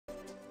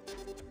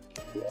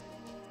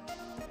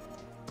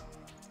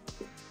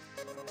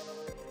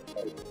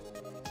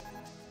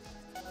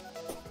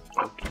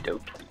Okie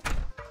dokie.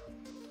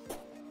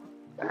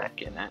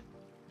 Back in it.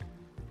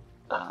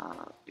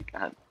 We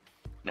got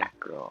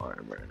necro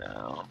armor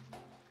now.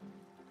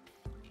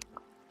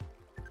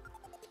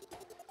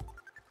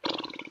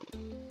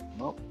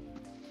 Nope.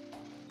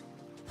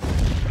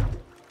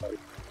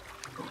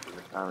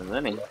 Not as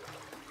any. I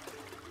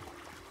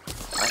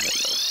have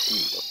no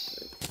shoes up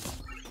there.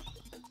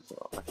 So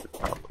I should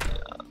probably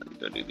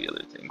go do the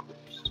other thing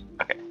first.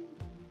 Okay.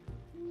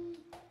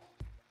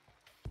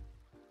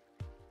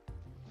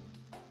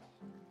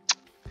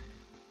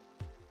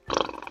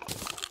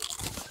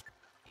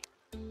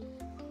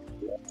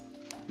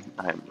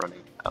 I'm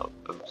running out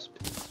of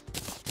space.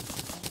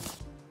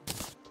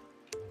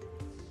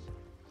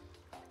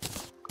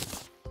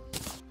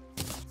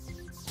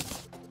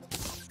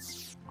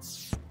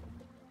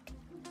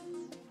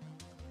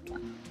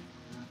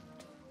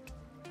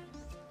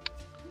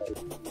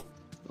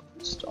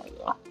 Let's start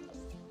though.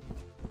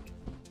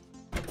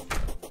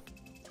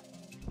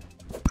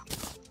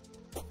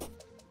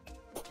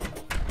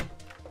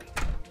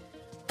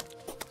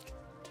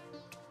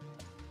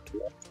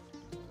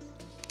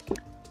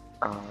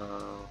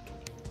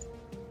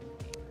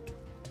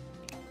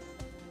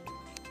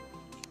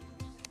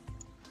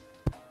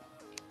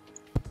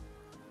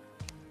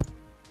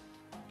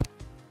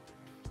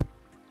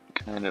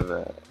 Kind of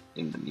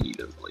in the need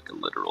of like a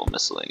literal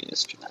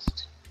miscellaneous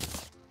chest.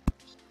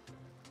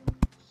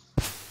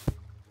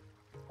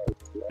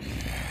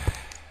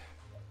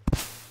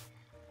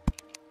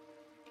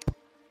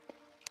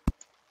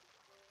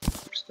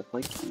 Stuff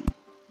like you.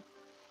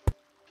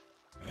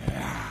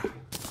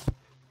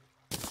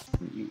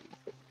 You.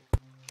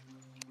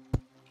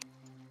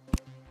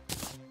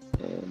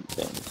 And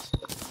then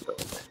stuff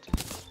relevant.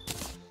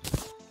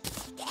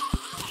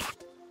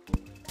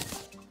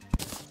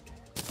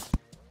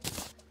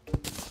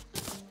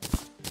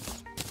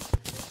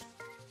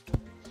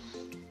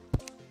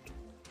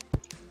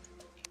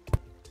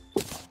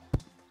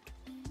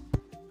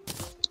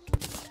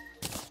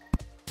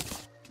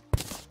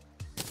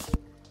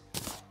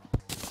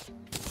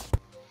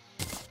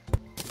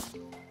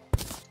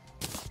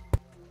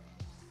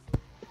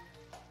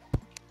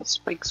 The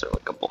spikes are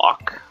like a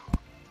block.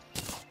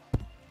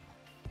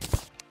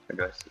 Or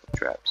do I still have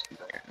traps in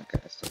there? Okay,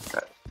 I still have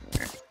traps in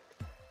there.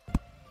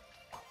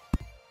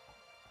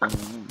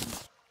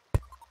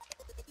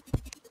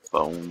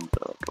 Bones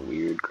are like a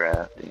weird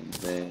crafting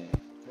thing.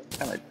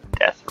 Kind of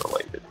death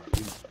related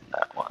too from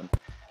that one.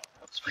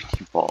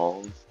 Spiky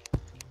balls.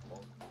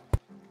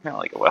 Kind of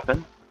like a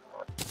weapon.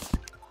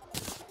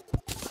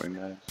 Very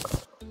nice.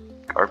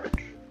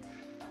 Garbage.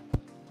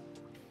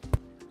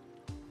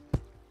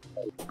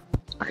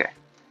 Okay.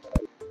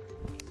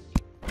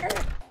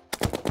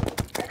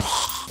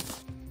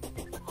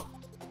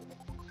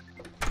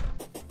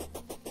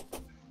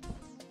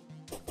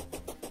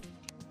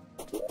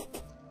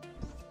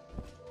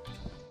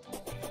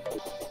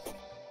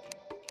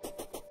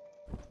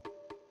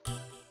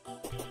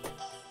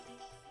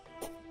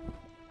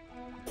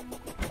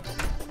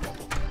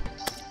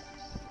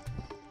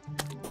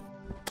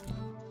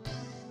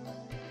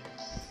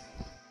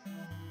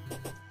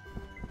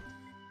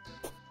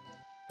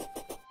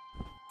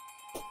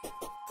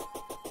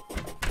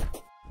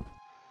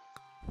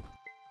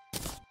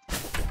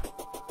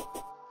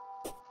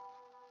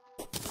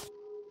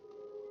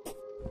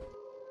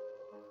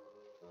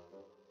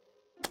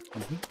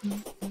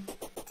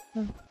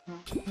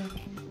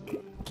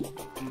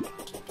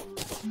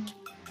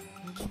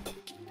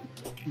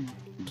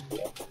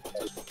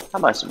 I'll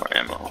buy some more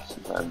ammo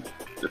since I'm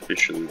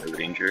officially a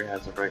ranger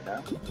as of right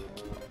now.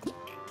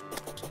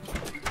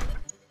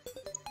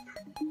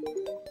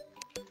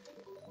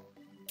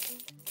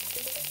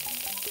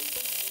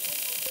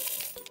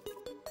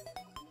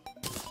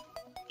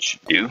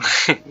 Should do.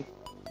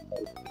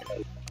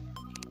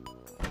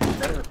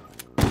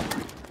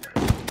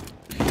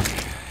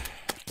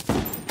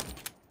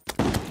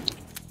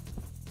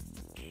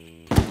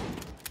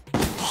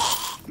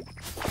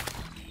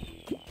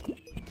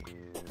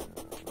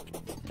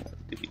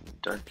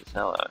 Dark as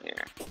hell out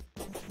here.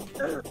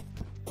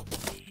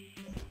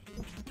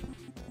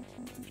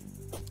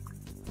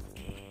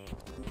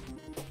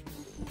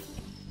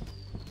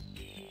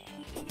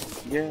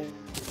 Yay,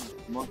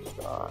 more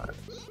stars.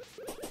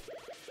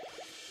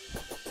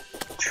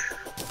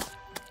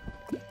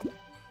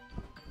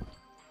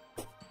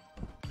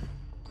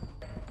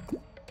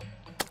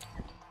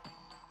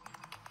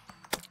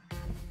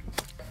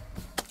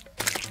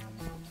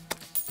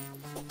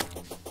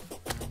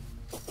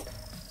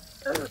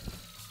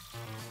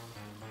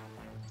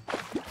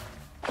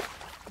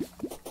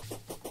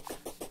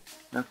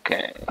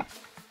 Okay.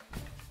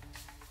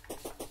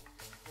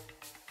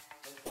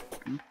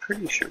 I'm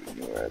pretty sure we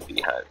knew where a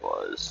beehive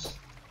was.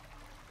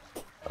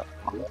 But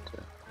I'll have to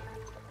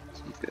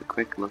take a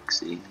quick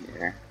look-see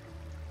here.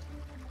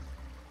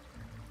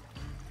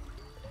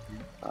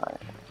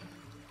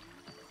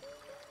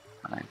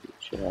 Find the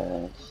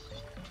chest.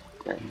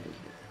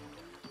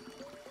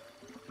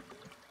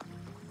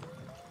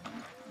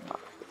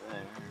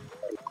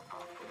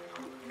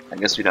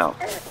 Guess we don't.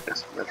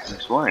 Guess we got some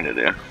exploring to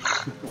do.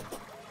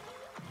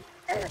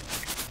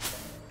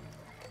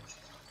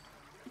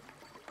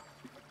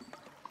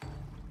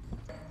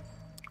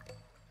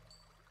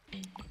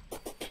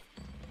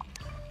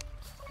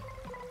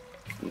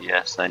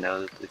 Yes, I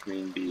know that the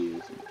green bee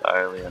is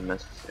entirely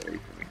unnecessary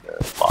for me to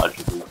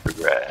logically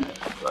progress,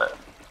 but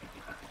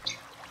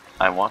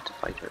I want to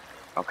fight her,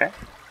 okay?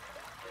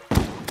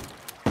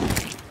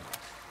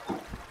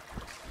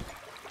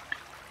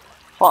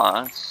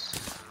 Plus,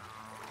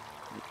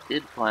 I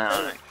did plan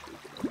on actually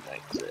getting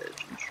Knight's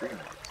Edge and True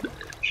Knight's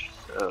Edge,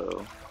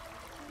 so...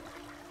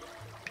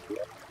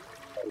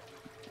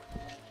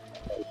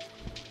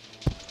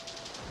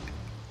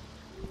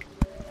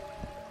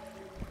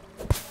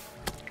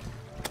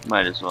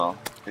 might as well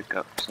pick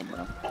up some you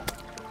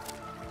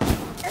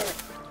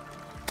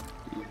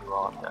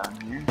while I'm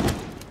down here.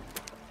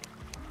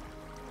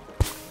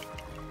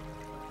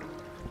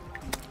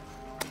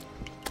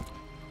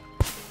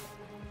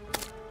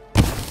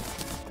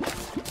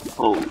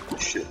 Holy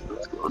shit,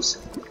 that's close.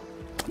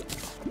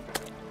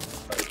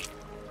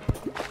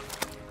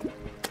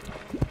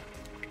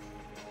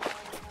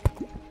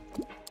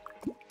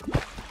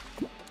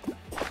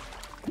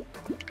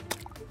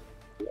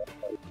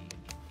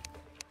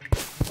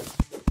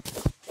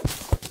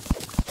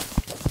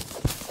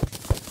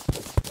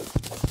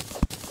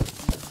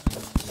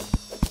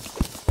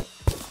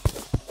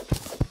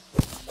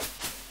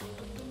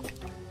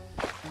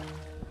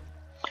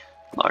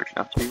 Large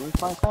enough to be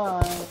worth my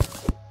time.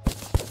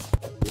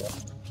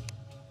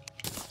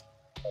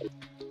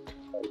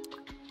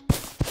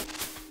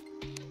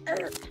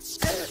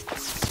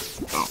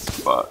 Oh,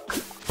 fuck.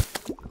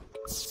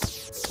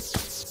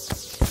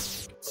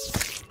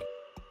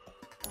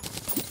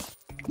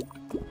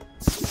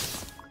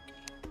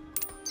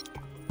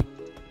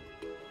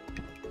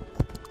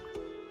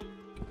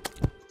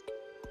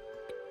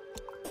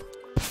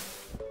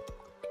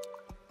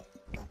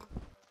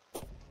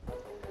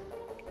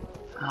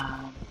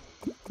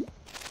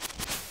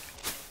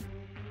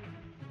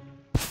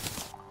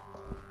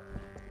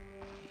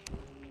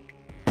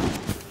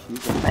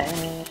 She's a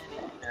man.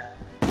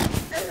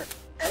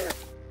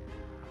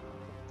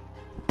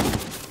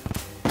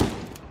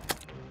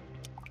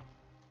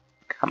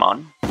 Come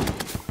on.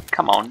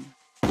 Come on.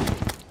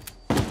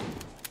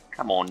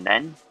 Come on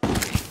then.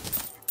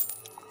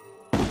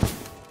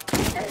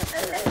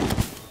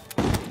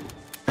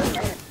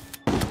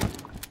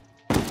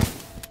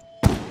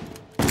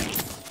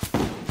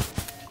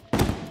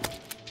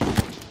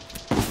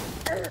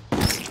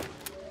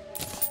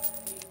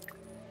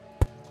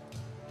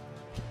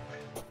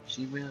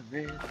 She will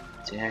really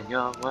tear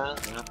your world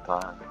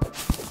apart.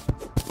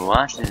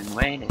 Watching,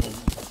 waiting.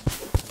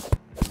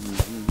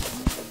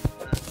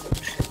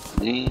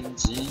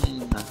 Leans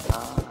in the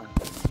heart.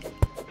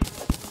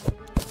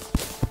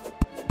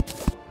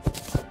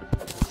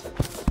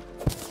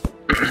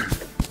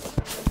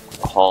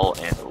 Hall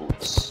and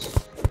Oats.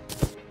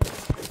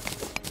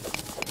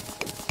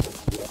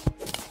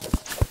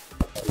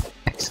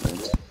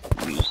 Excellent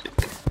music.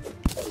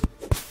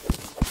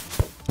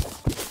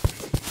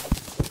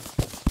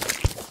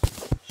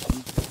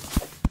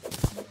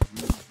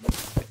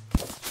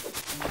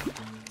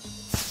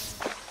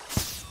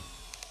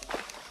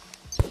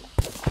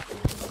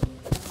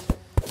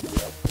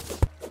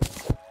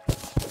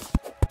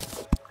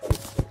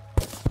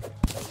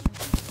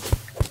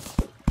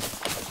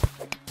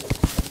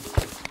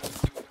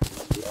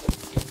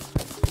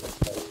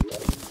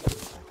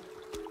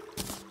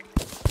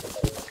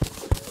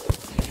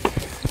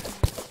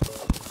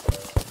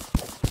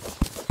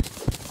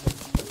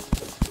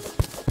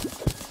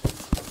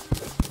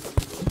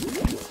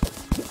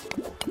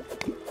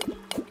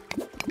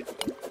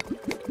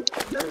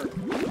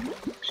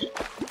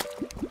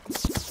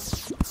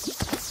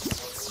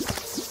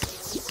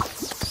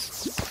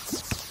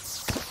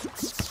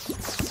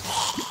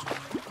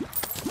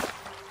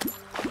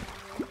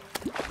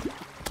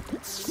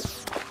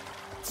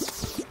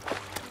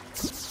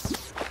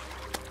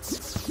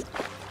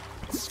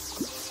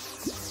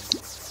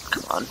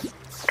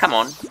 Come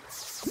on.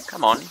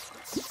 Come on.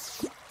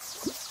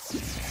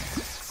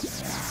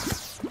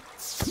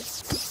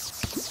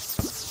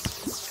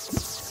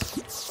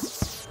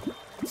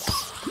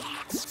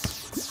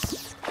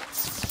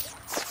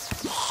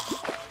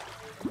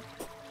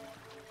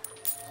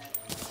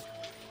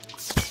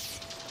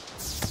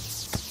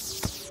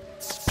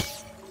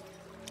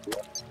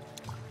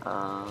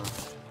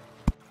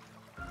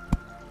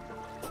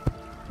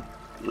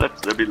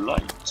 Let there be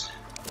light.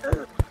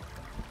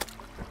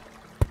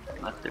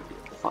 Let there be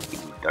a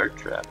fucking dart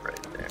trap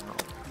right there.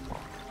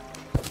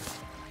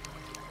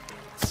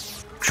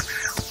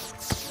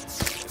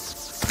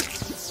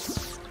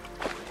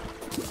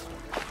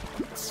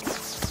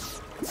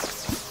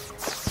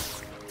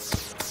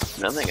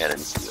 Nothing I didn't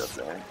see up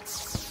there.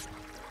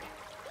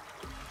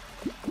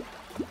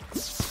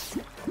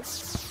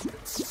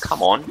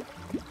 Come on.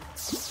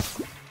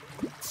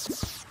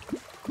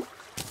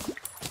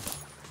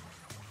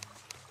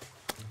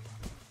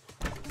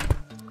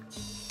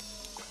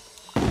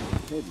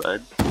 Hey,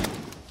 bud.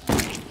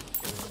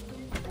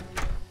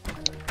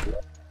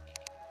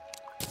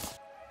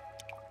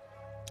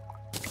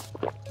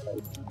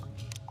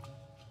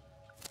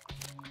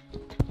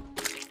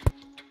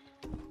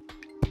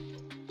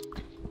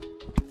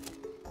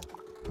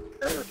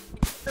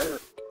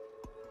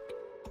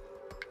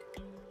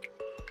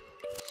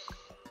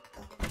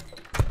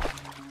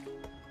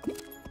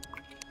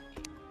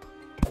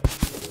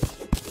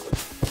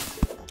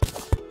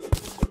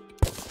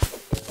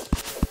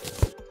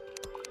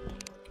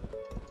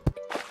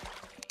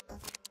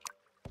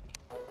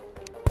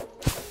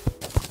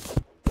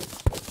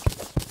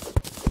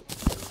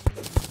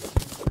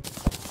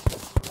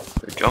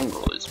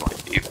 Jungle is my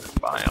favorite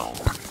biome.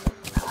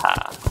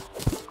 Ha.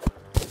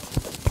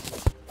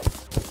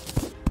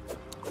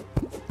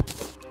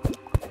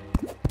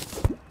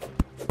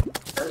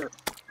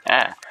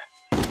 Ah.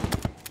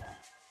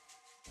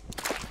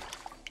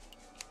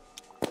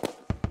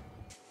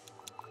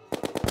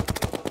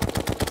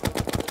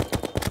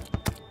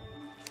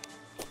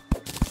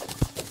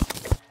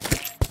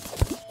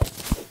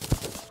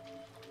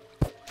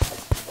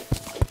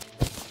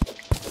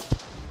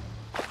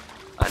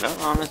 I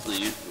don't honestly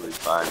usually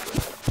buy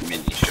the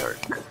mini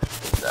shark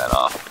that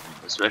often,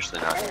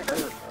 especially not in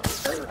the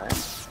I'm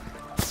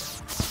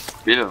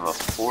a bit of a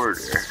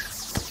hoarder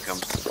when it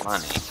comes to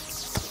money.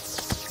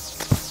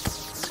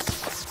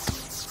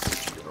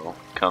 Which will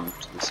come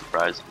to the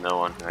surprise of no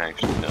one who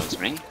actually knows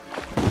me.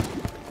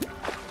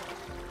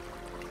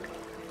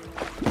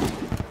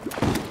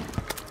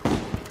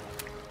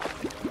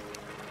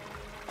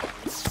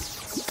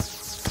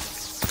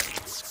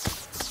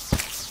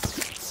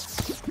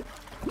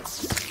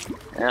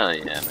 Hell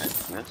yeah,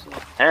 magic missile.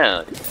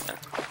 Hell yeah.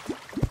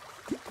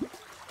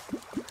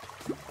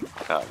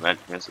 God,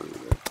 magic missile is the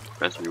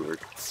best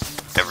rework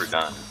ever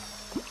done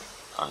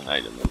on an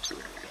item in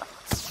Terraria.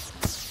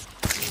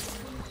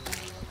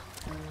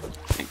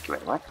 Thank you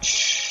very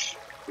much.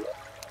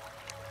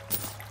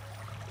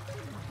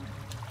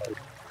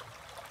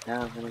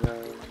 Now I'm gonna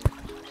go.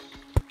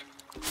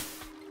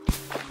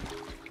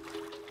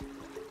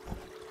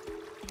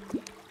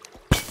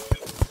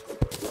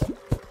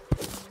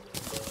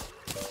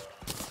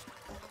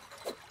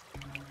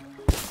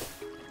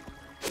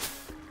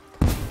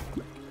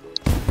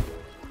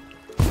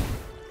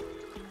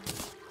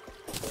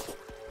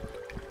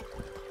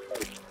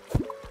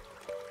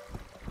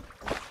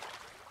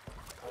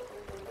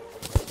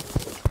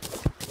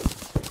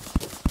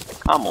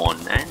 Come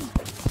on, man.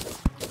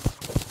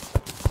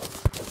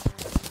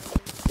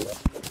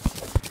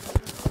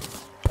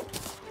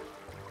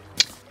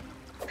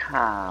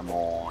 Come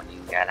on,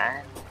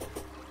 Ingala.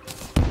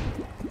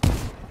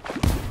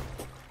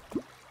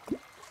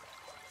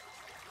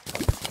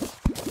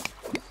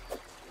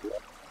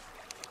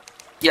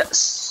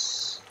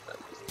 Yes.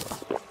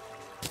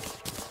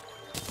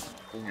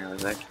 Yeah, I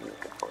was actually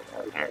looking for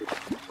that here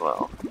as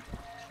well.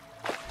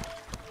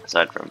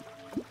 Aside from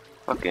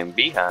fucking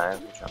beehive,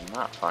 which I'm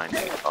not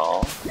finding at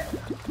all.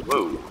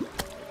 Whoa,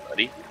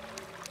 buddy.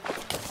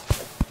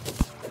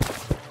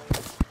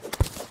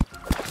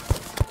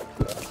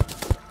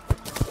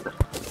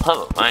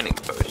 Love a mining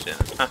potion.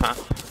 Haha.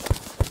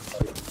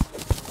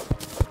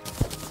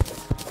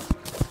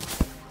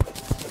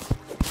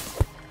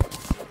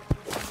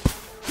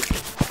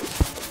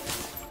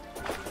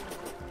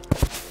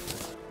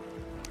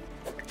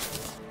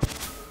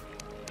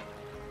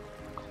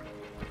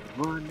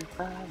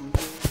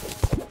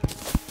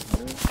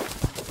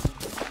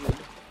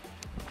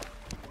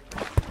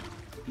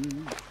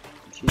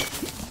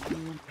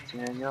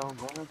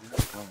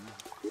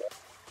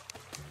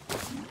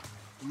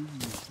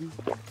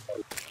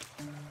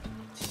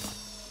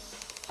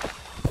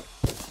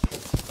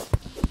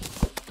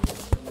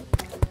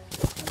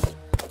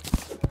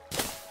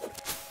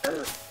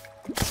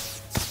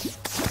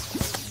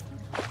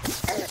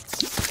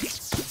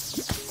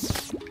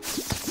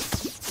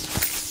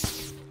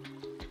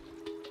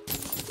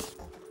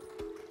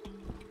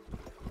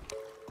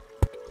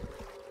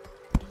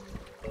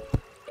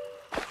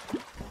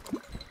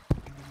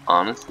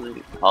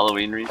 Honestly,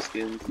 Halloween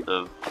reskins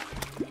of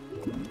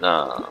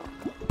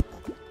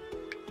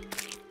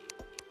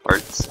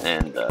hearts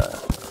and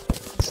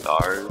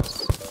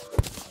stars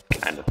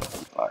kind of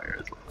fucking fire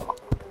as well.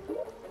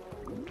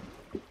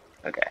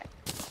 Okay.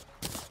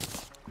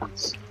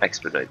 Let's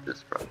expedite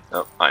this process.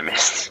 Oh, I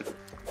missed.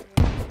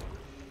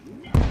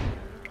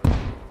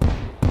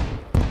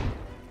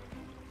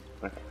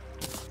 Okay.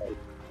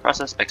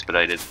 Process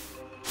expedited.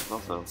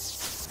 Also.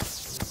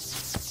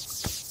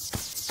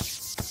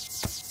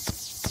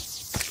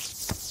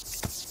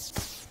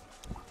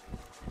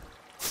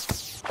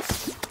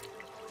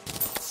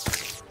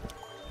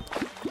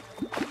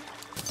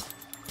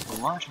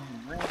 Watching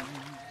rain.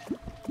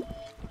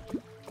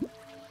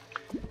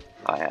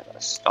 I had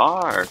a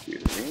star if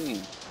you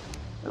mean.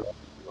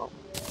 Oh,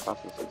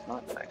 process is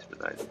not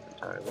expedited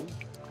entirely.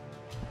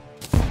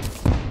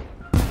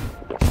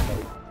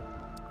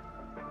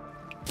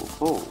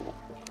 Oh,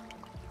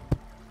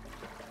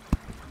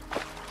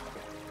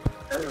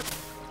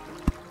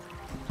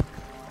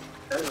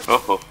 ho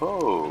ho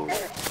ho.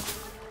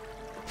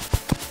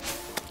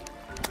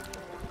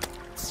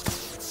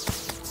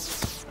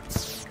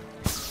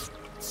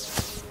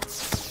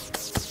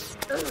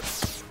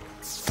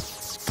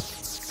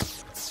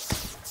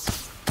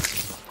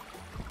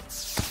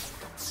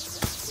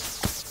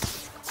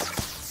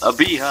 A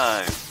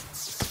beehive!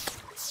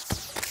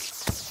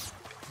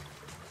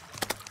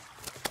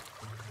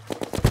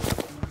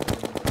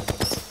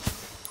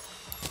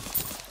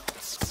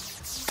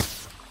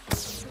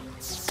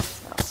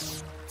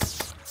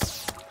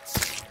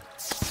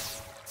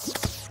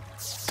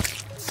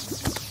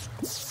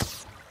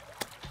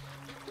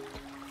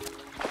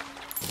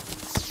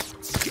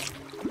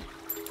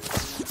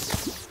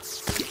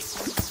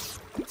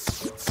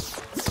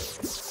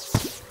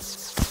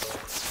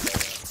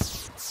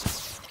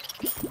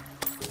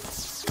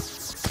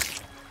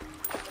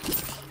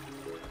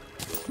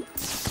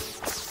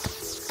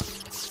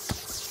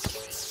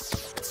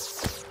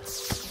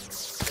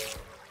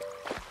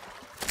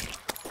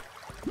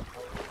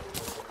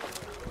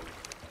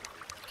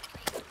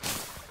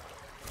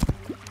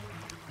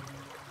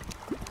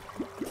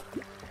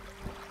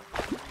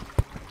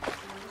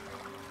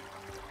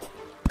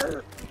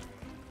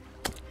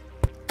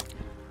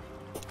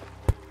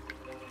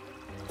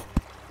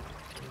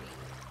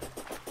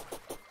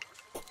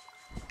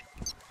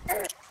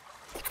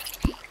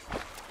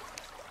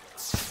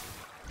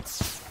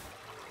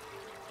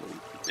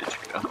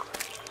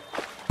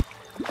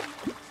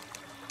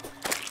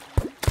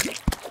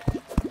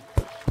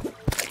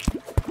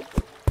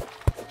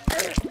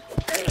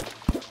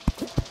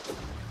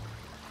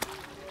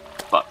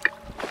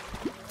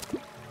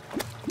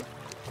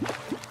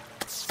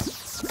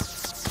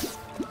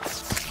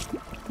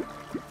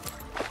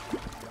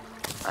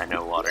 I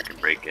know water can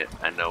break it.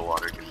 I know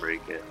water can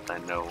break it. I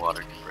know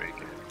water can break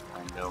it.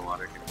 I know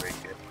water can break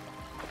it.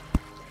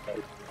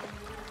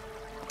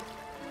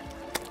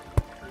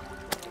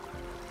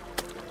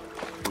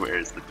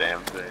 Where's the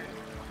damn thing?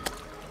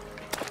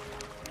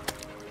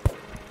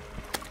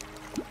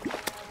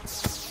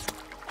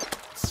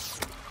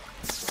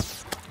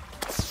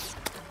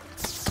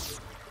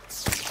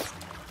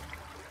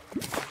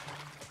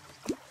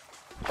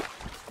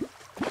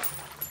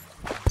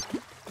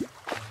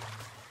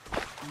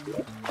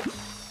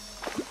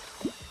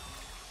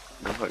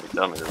 No fucking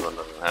tell me this one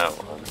doesn't have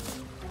one.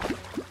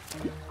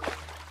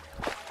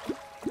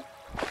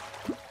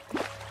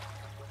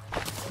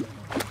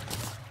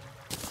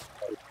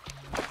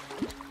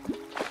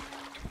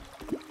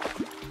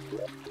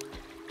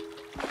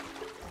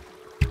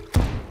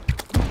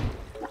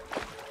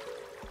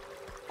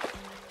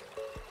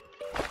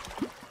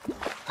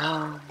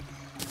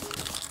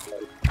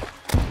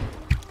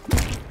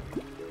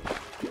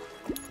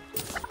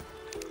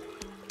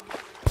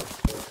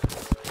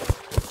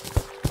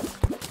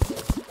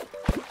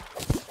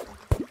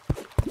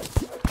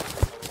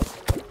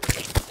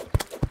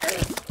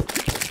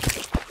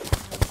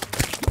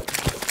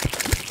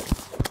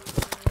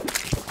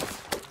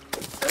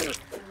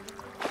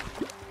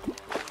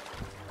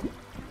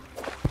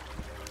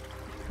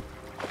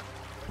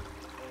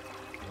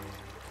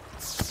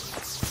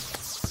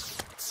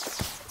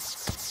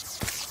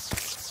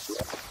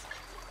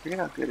 Forget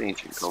how good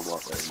ancient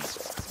cobalt weapons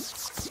are.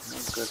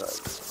 How good are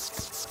they?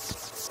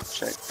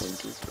 Check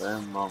into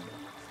the moment.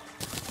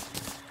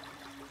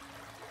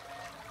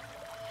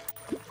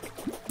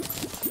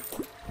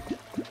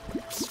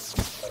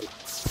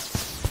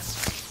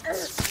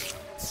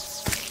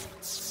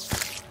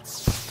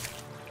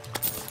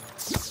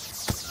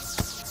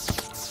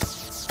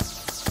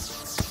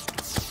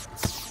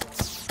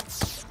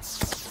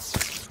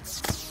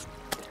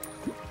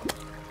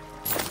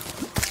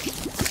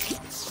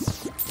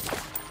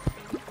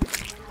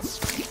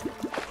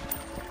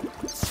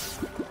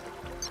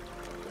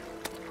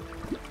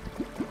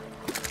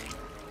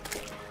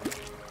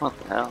 What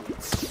the hell?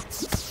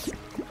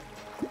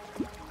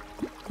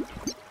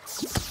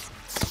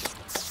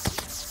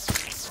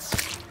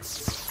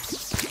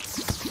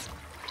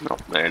 Oh,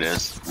 there it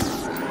is.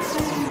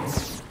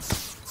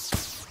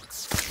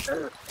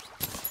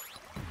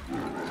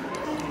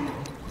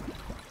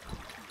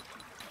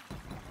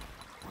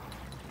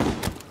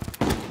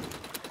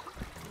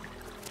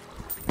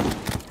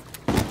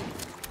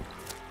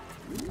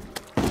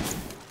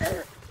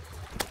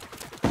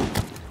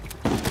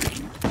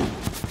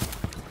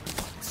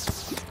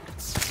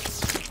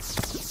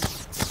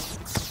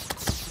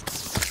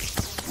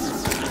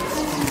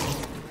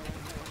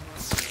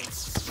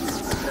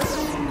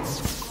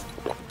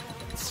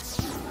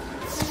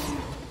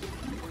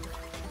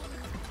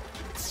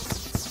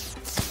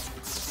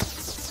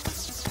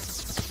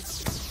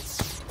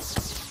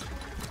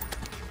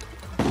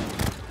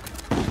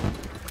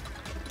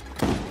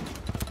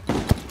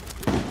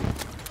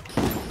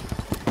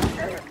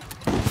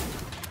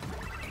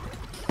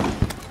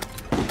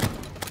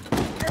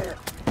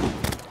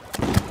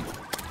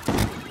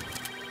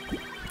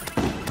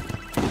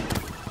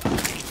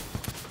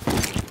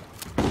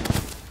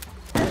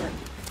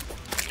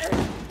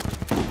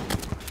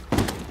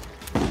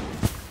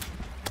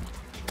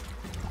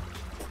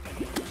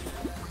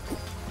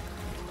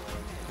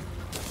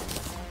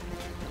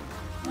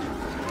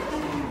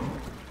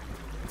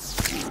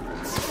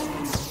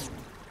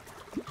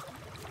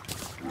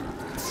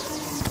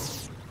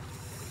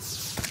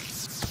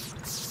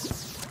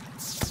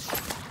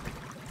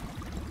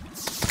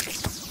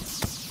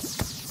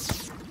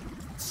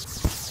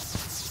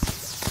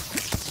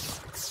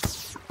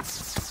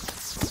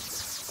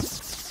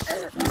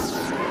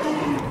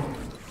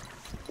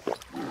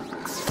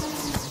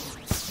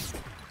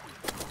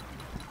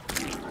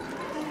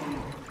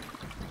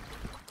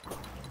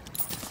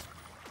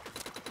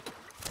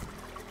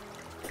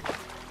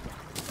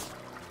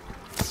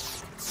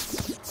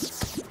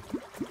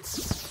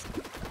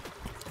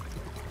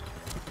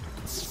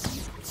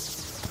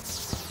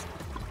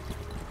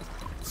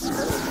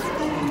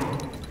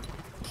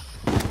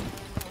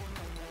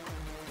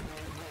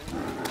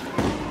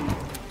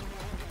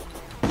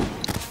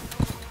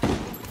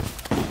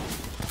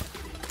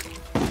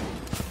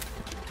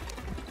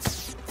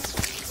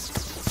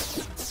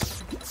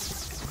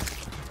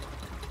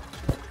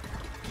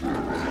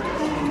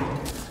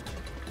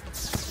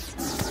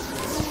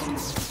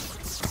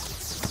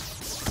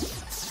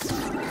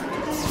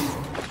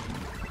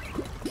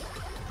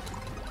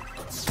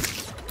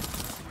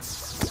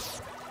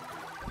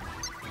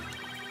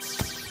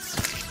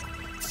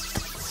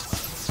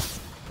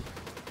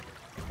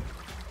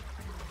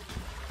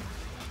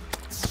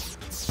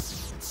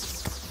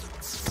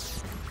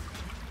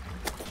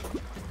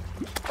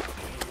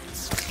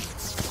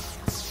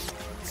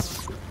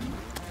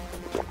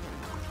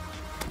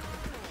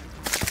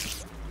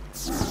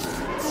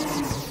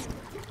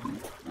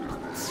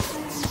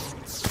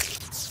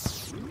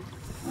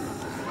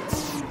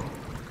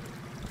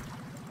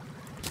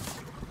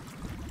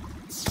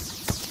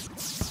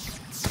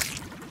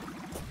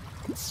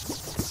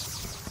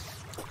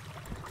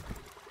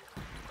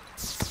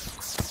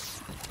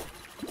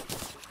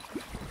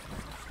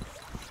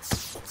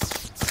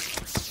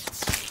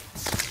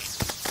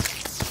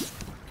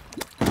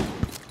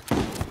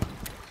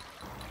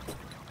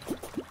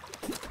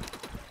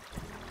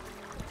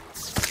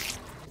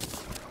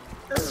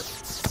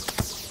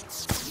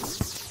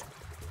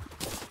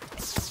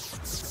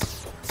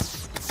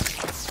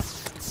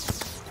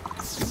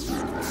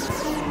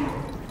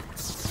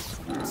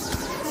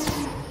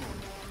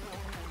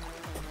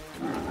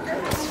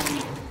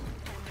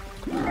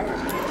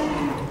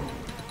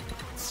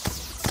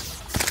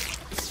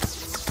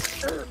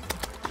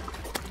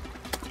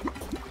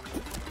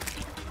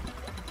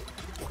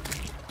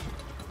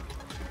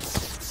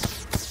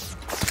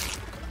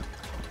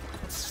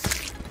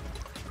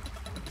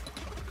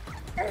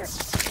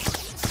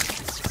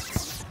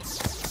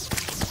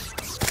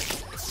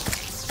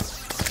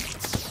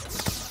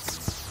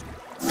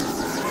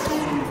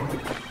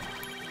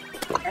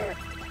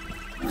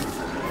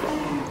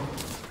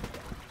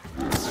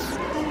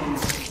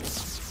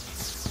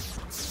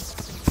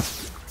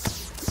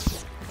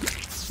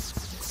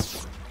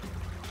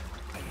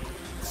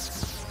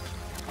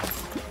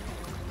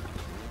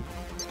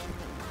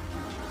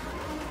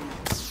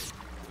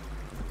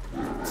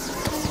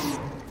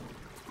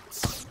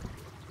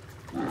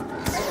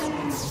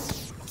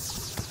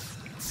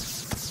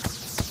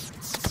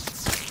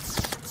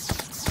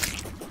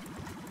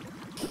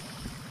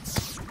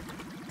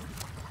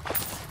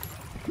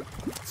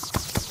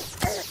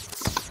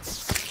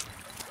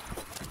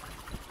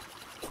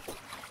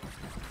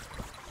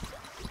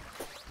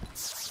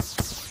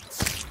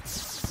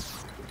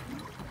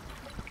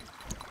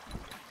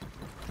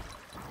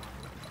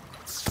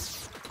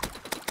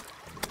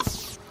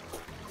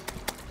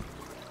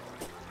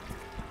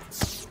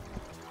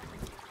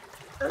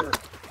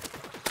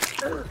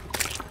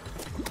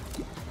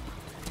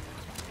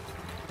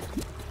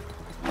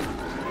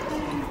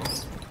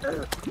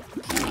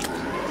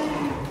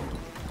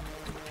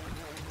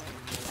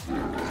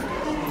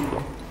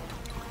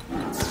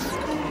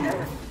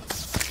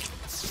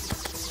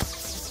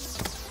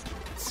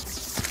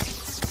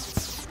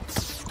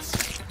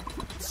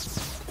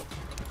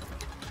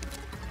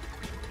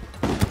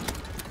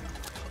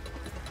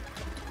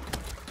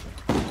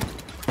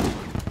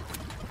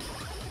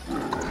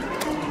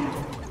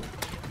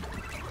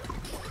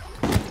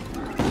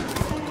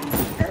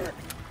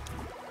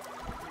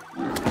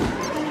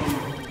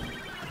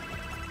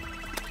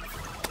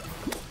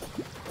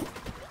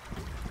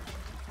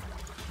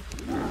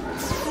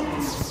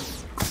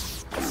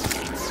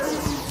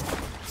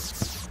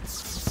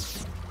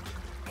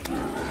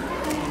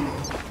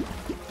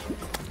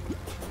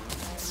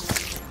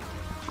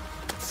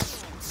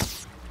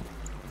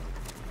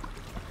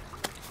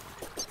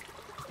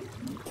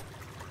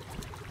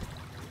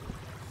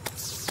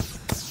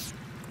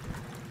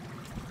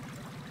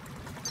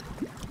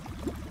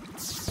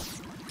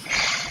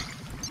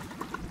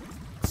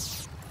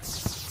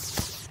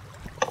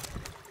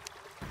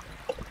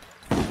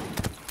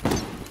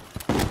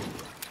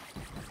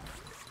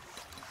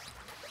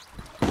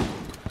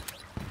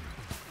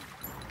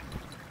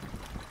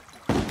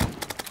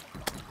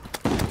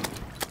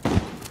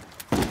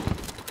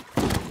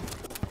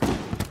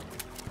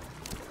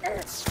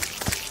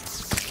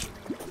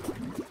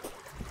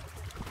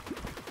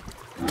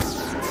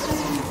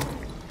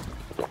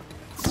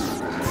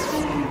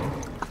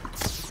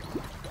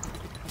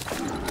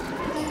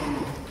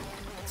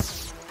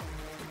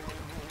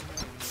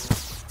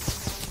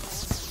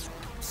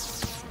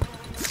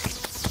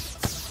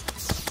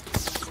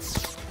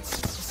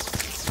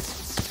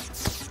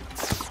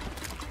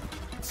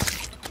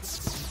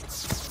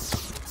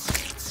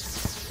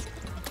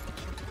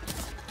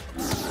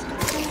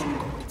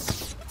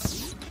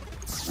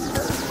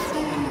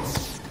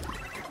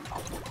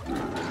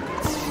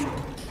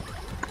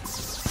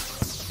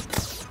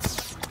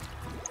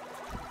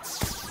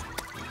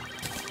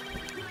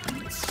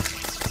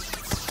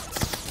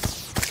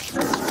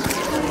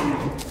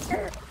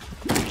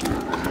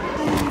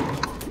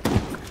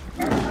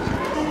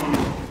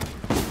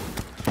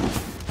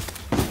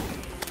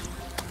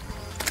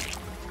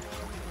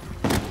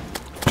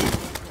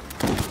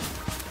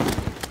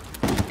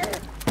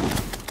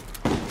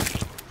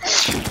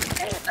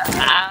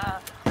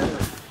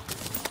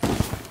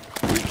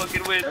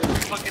 Fucking win.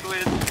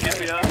 Get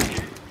me out of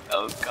here.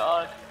 Oh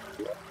god.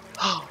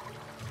 Oh,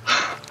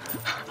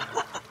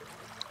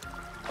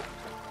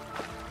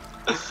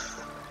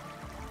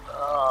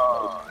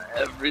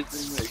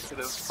 everything that could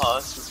have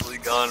possibly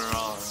gone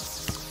wrong.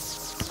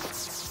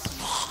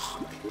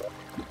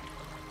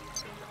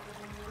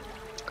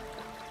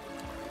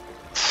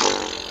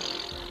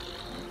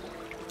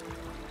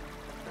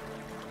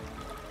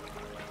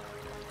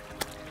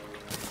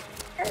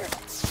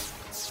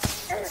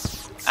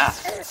 Ah!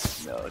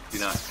 No, do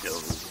not kill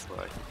me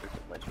before I can pick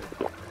up my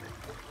treasure.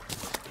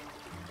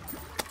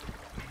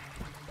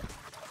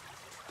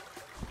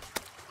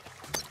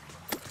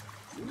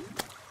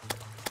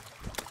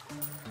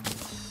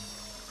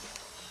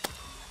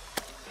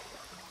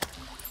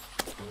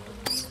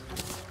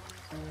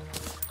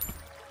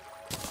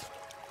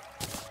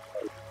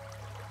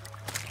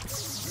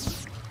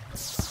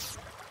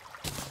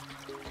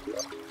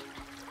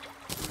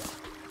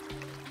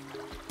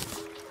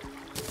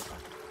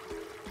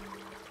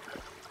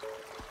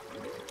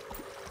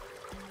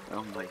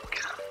 Oh my god.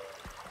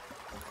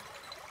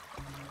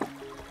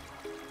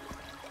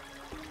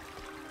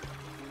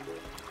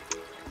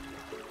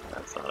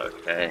 That's not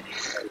okay.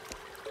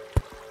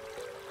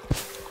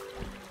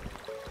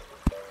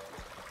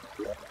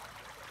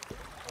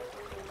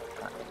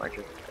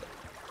 Marcus.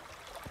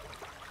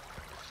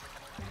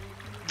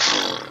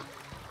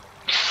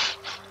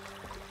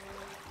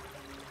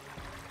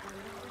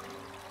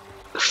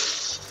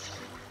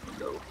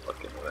 No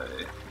fucking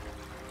way.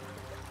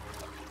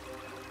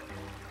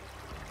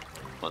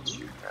 Let's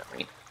shoot at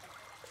me.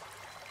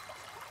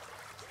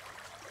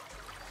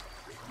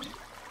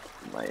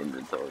 My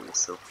inventory is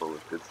so full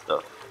of good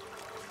stuff.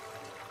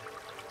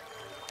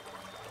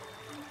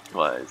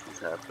 Why is this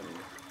happening?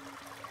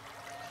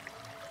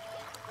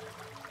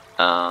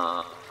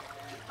 I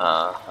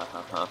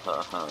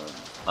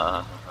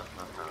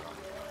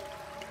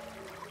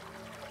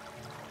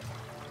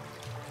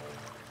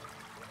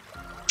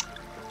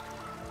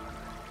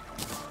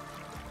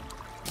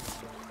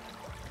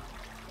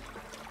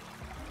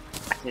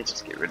can't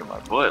just get rid of my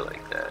boy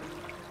like that.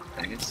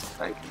 I guess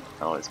I can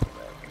always come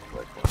back and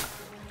collect one.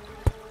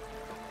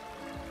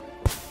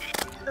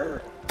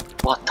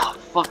 What the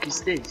fuck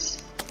is this?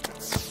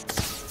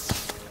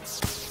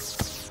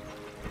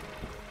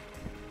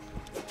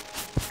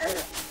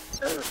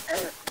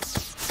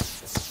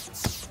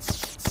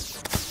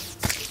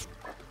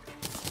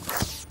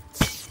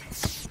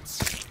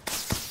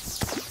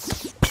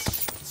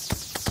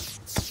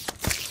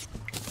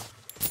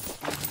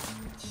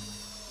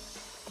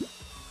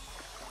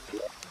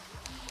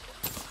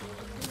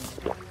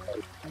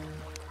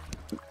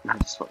 I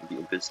just want to be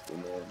invisible,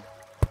 man.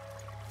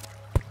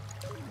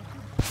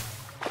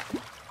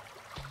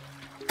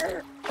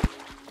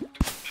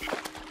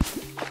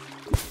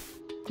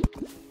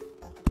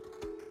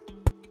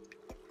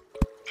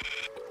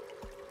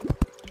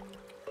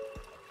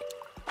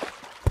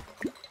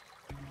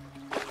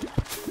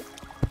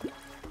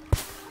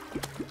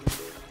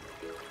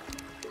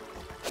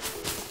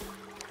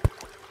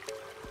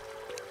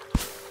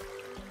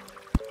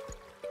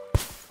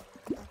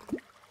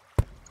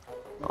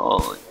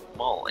 Holy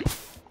moly.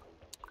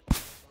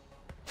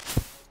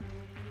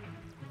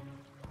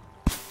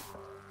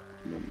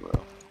 Bro.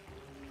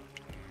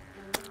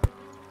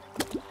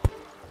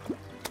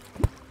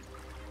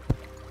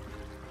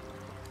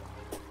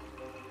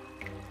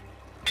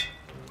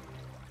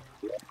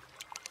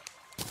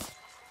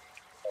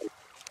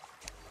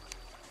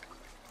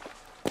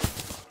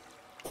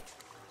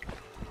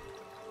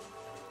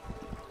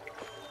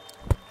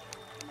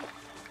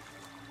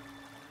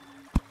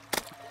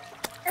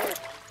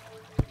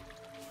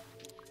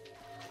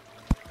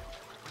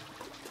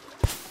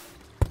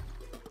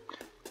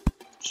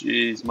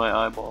 Jeez, my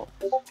eyeball.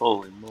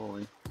 Holy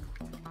moly.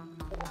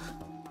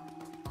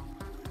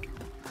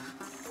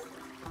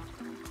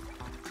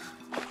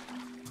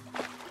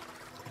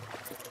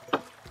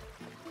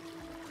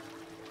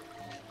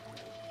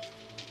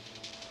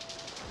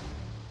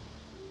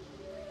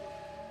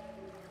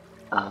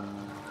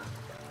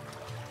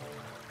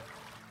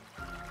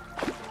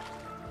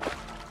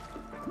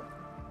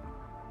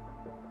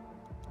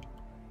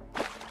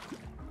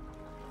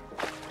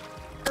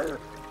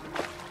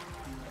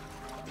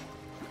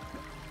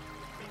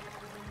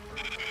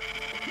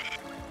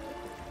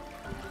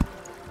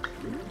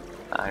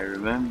 I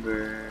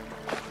remember.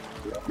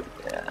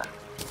 Yeah.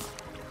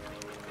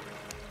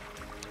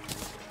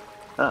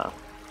 Oh.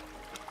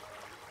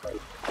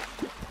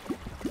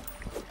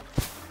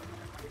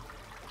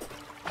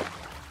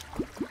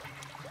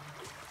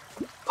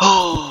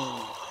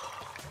 Oh.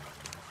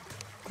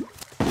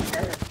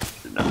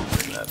 Should not have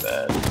been that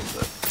bad,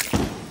 but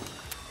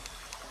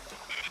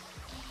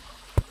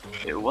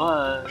it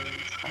was.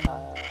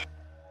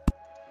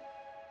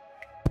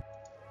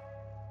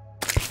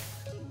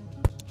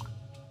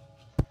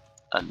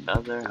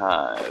 Another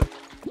hive.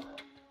 Do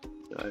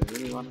I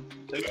really want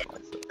to take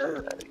myself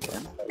to that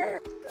again?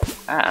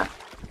 Ah.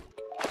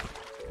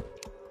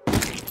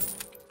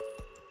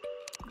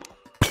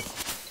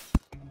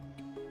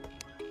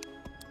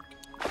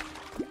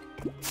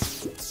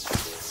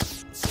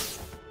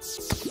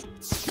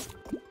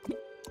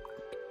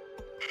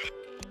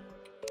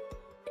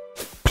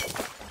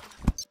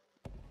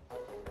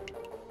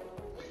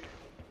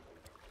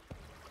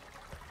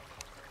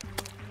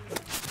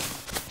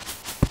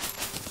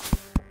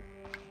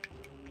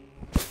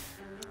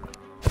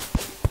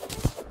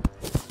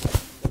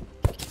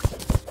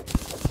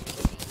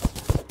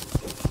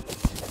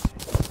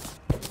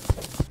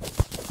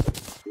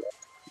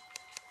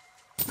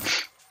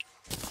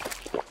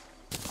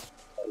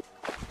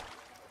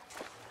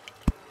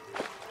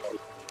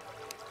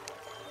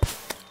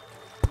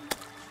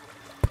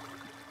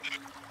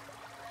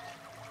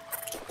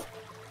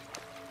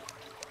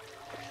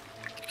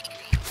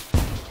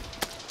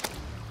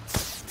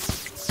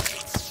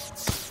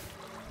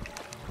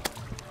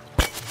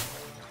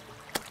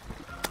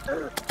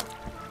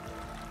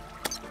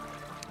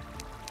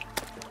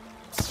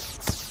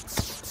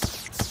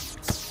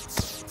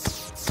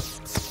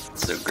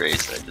 So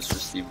Grace, I just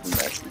received a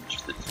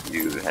message that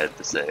you had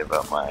to say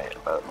about my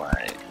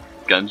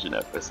Gungeon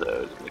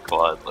episode, the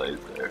quad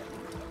laser.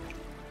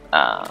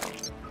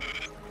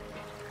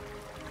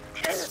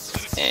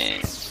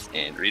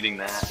 And reading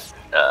that,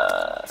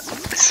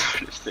 this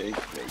sort of thing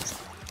makes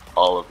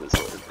all of this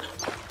work.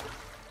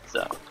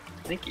 So,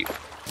 thank you.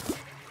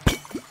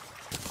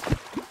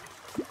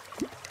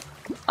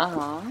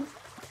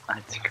 I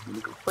think I'm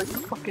gonna go play the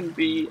fucking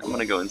Beeee. I'm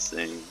gonna go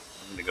insane.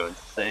 I'm gonna go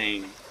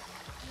insane.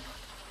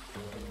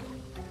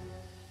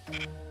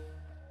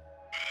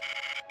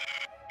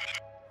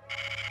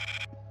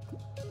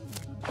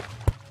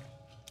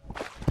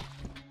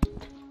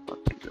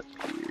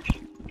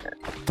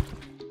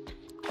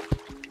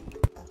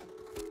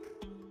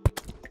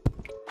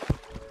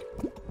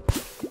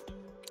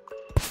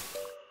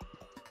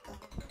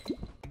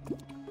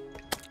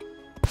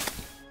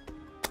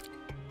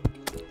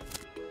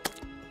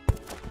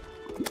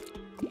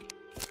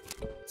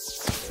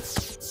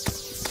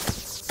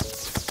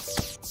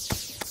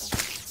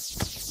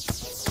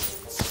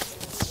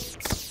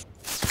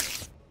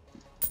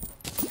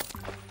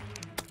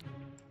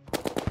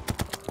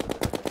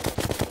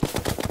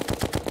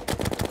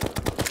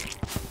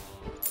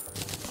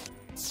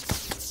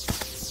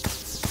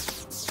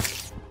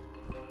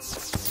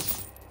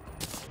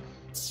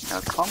 Now,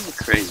 call me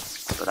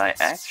crazy, but I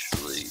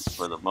actually,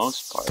 for the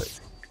most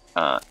part,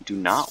 do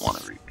not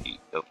want a repeat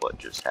of what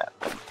just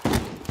happened.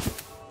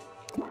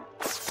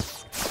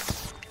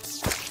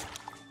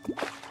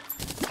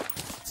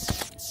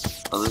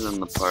 Other than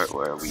the part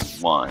where we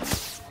won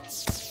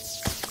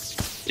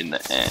in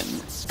the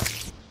end.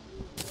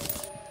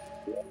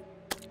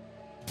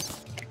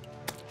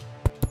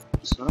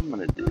 So what I'm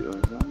gonna do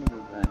is I'm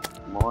gonna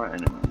back more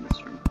enemies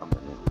from coming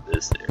into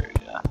this area.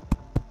 Yeah.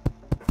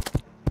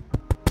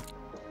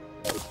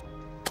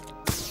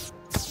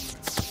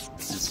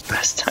 As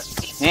best I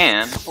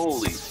can.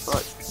 Holy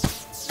fuck.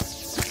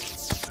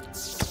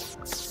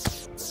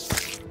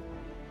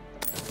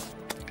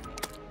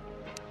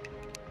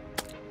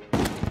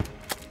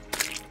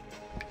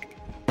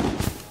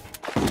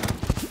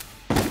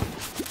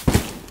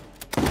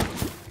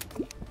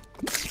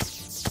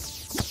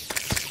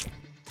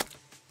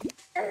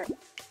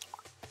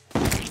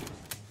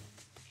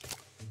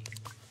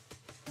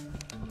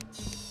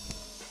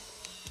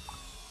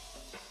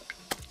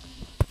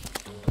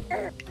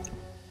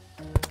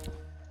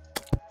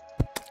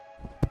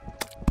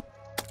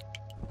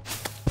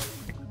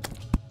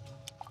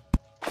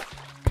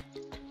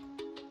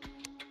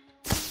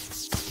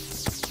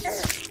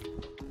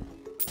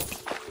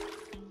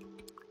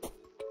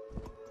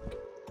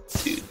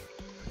 Dude.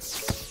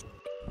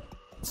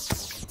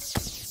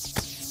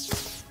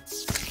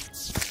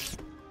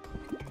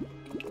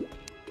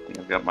 I think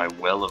I've got my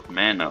well of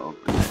mana over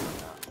there.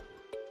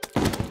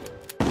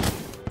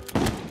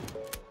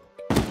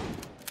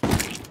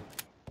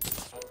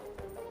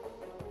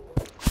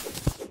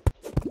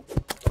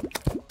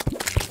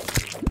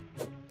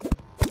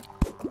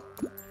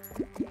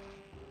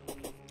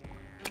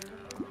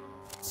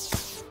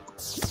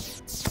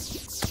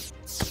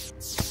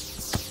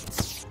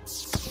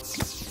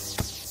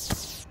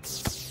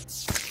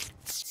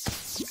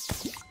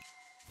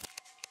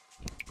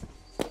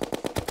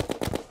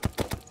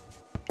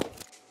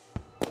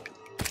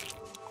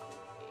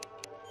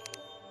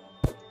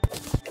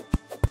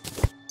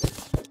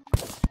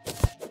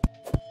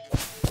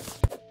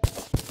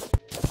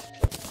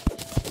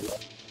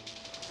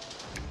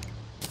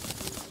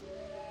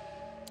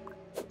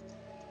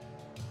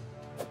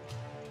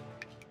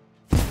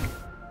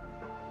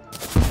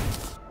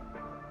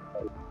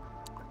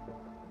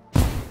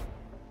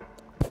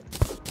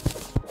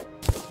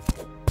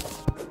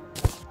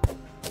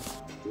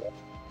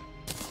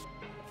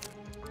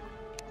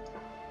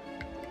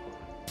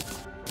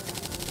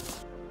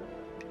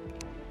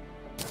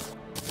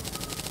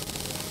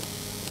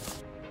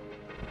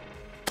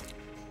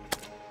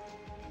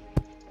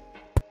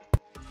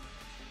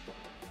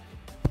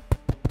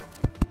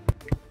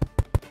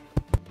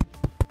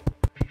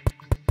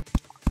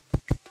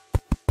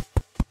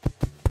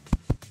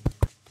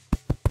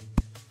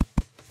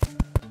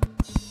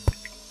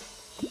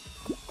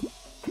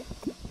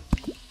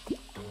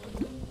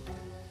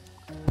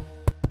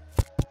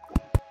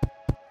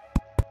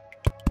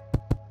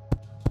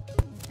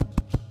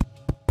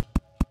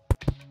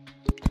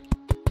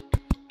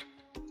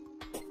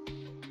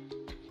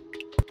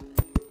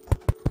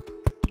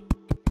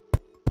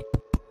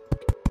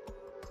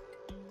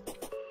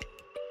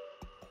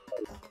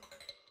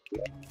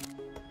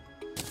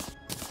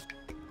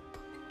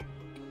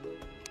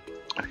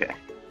 Okay.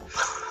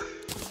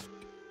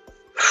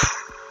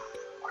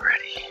 We're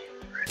ready.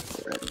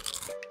 We're ready.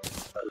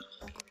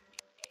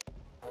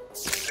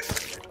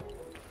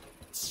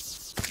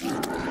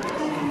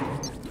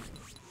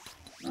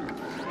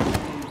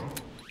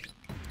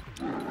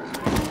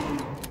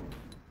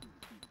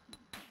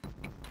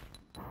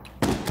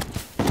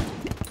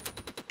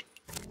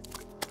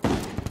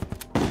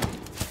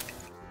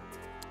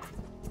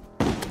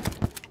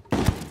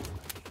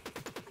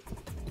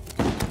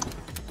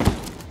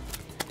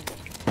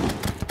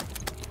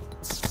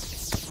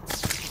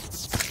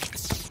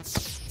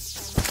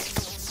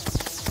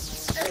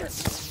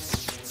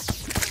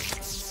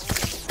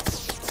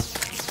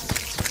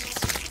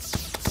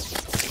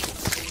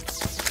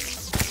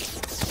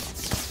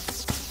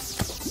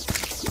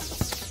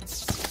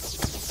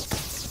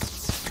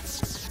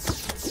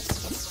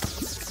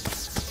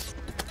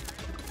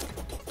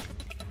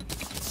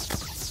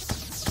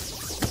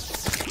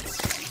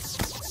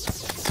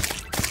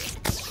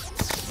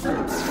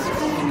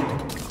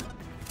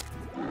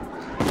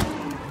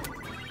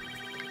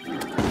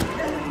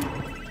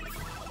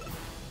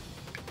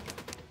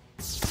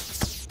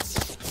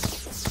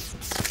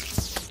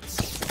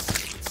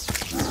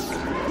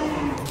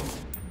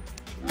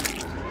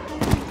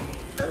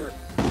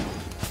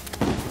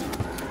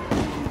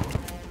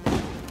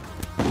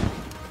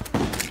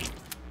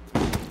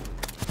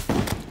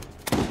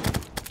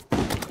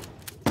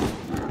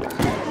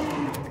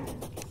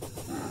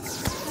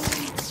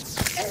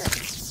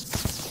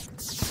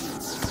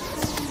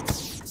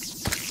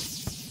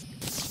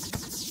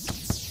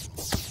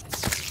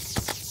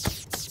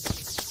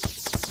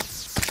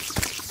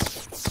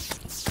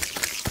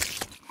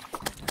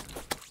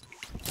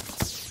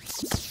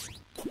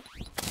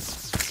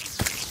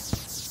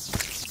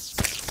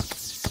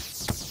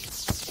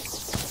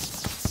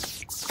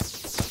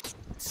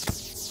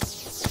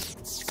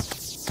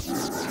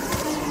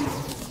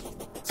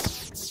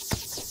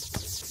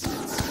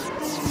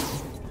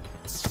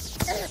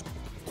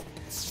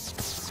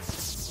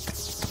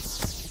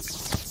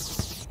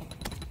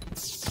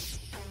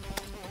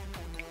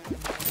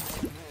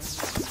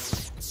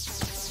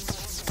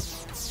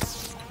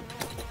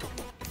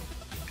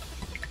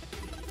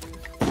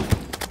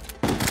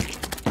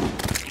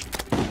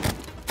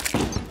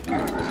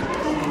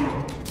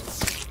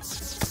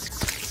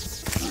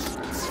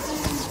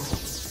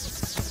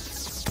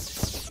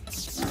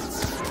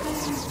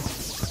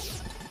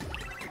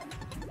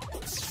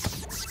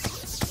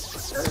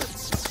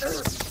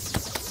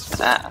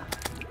 Ah.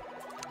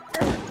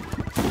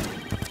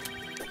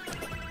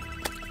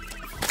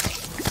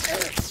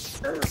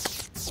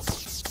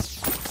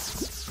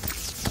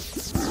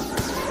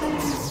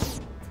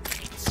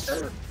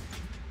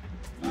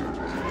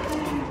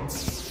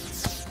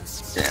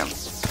 Damn.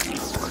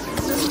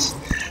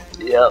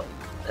 Yep,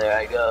 there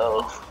I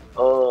go.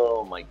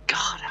 Oh my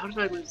god, how did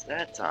I lose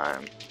that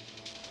time?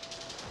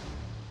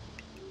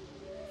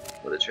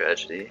 What a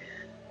tragedy.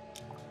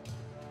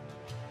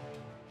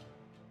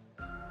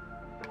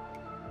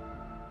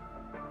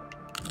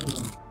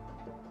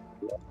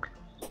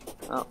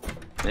 Well,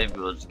 maybe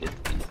we'll just get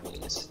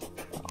these.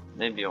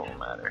 Maybe it won't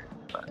matter,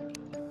 but.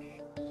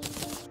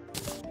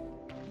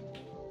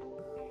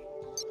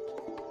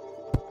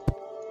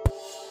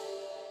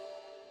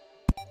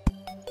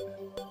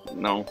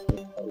 No.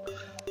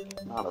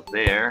 Not a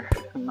bear.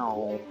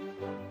 No.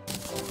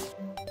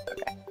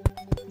 Okay.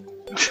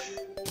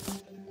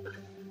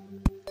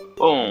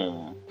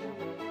 Boom.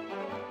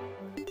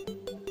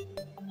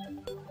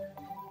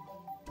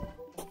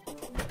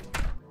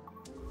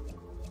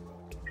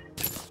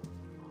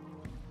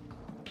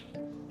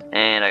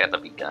 And I got the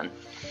beat gun.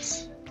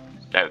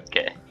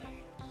 Okay.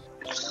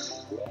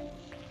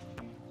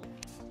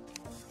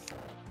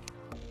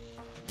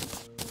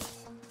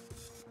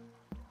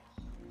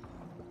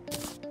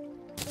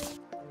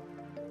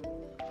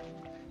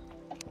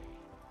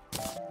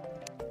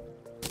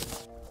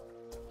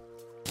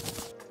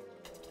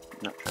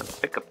 I'm not trying to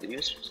pick up the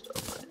user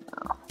stuff right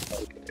now.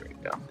 Okay, there we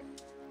go.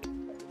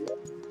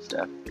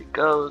 Staff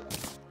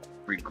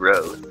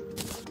regrowth.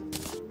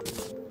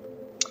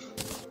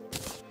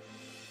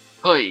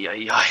 Oi,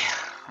 oi, oi.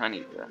 I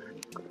need to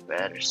go to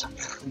bed or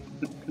something.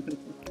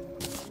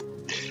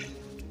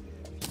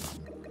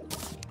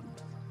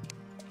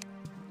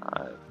 I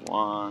have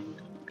one.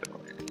 Go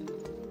in.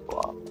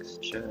 Blocks,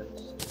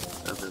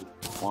 chest. Another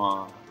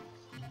one.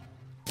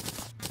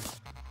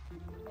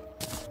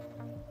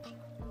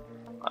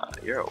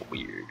 You're a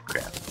weird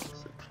crafting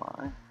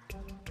supply.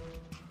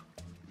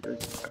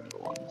 Those are the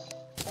ones.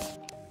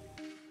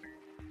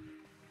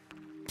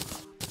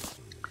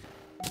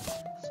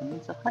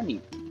 Someone's a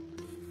honeybee.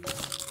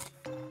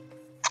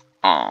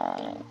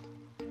 Oh.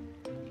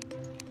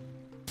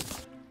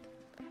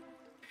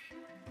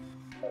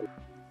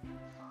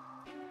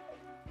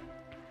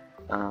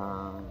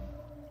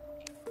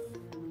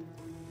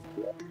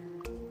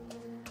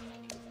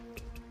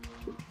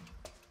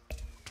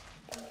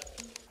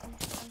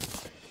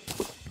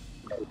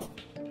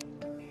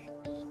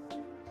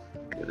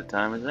 Good a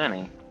time as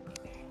any.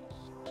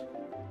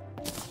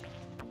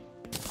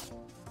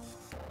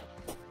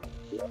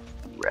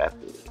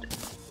 Rapid.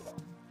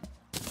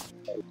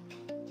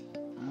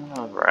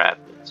 Oh,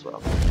 rapids. Well,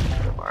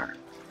 there are.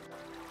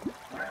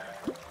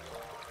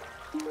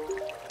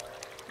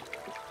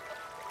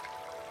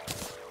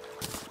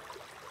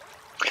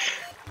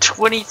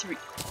 23.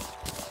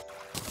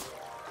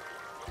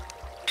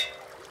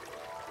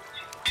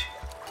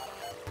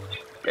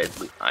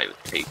 Deadly. I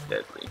would take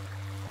deadly.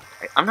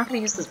 I'm not gonna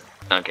use this.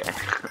 Okay.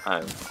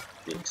 I'm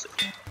being sick.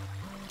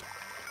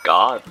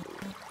 Godly.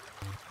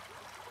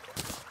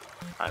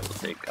 I will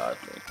take godly.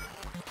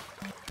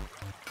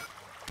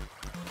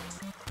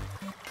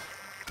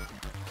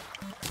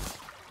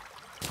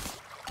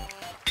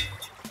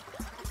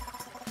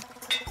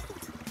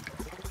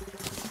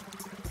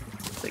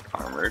 Take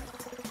armored.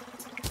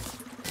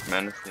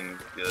 Menacing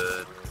is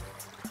good.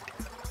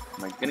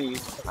 Am I gonna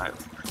use time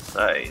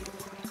precise?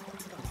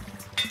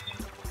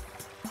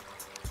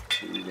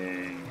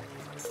 Bleeding,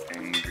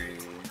 angry,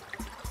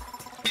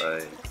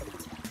 fight,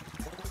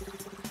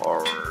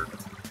 forward,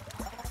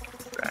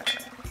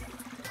 back,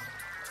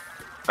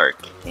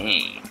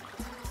 arcane.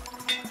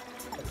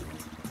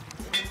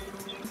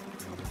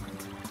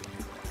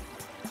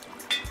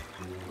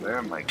 Where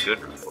are my good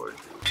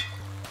rewards?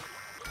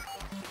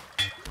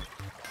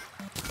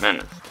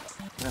 Menace.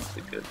 That's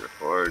a good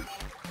reward.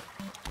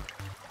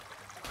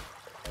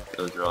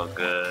 Those are all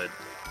good.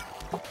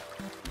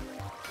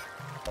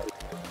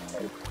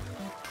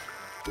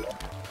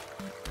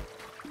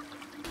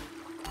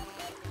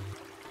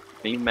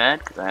 Are you mad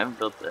because I haven't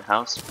built the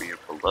house for your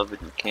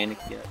beloved mechanic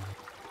yet?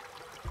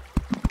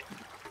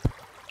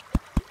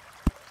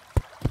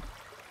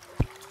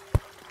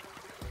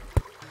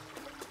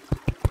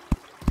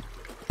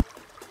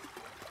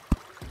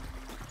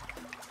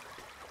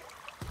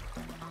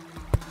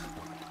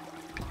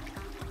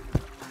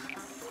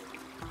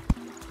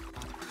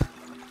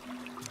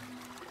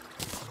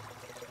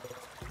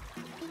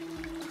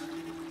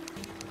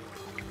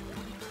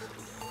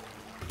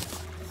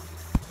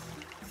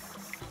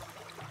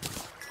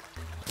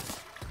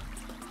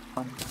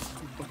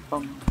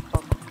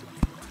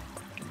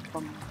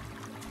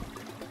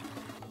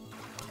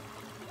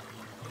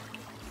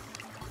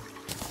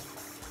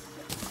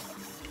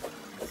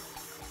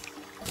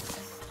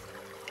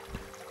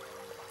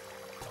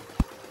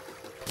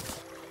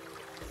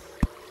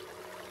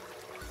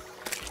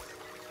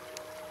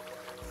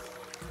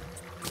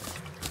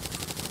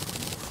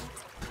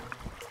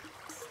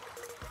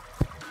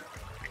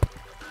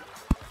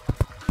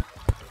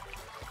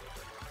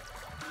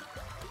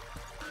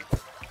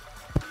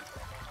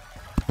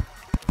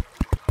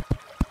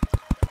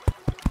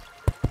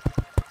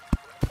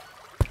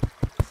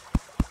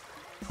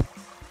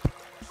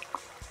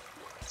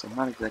 I'm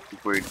not exactly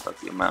worried about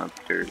the amount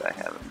of dirt I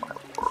have in my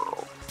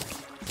world.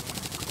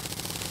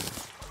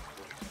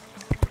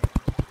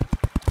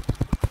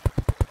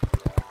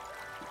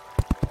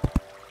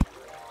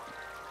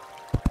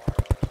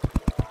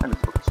 I might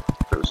as well just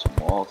throw some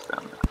walls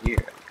down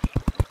here,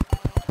 actually.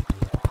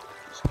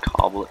 Just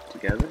cobble it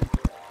together.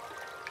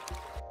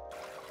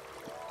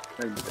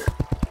 There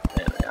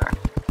they are.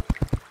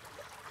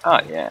 Oh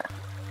yeah.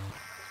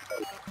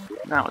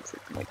 Now it's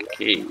looking like a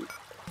cave.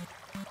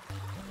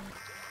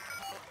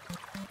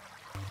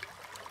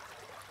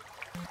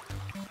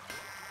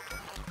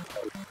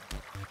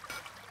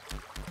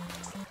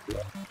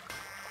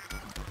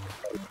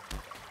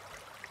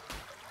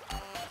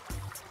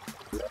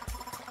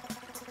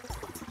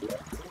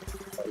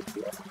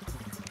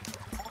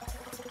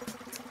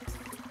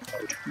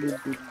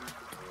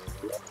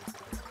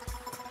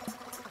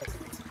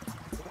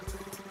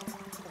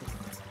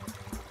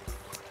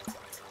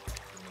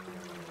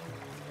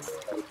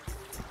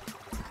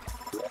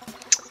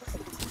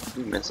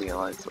 I'm missing a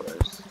light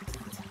source.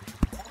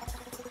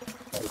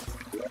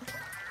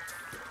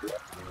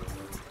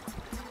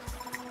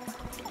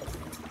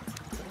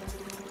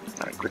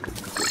 Alright, quicker.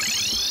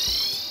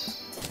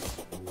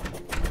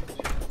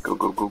 Go,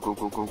 go, go, go,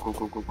 go, go, go,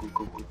 go, go, go,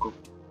 go, go, go.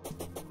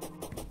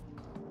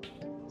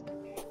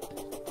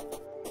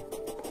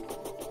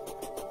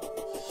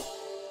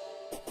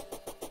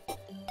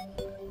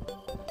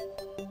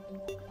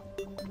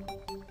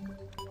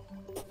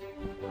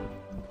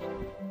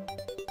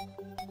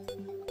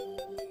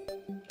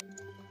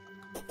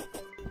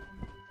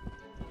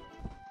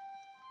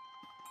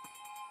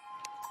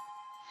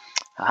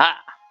 Aha!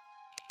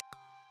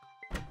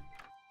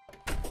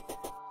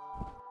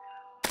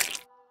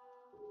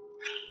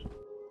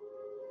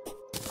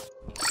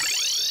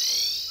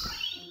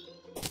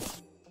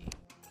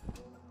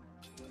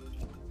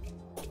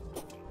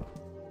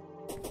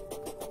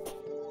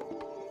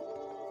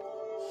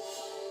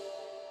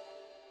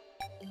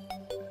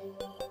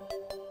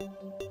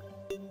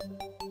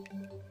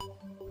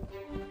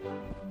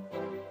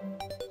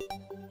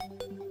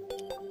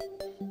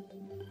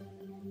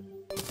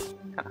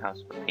 What kind of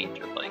house would a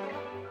painter like?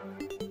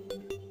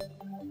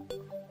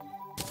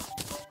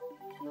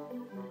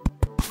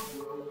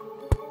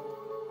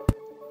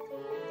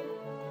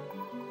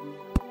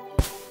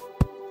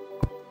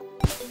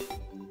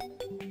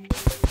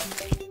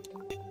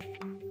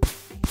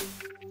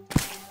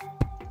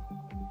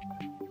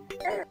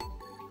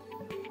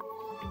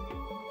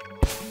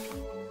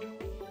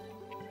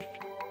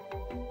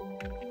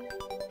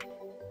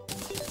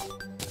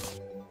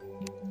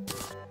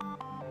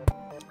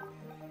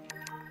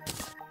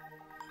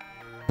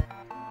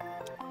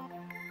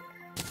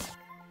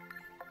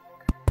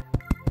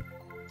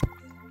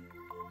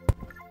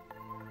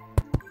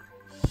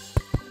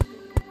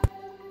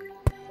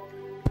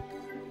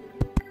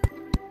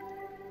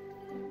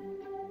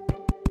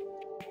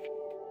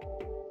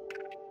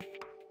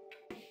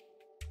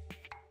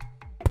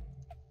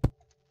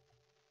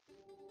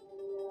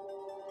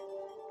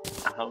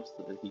 A house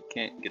that he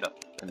can't get up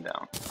and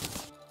down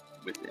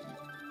within.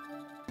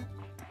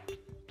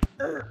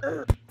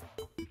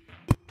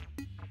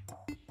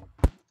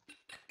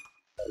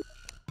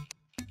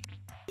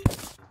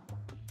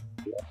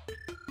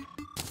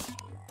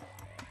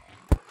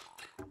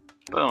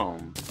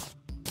 Boom.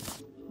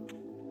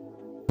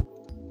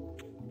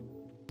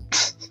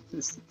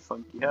 This is a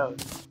funky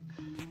house.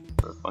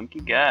 For a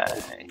funky guy.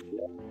 I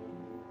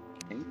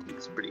think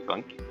it's pretty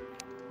funky.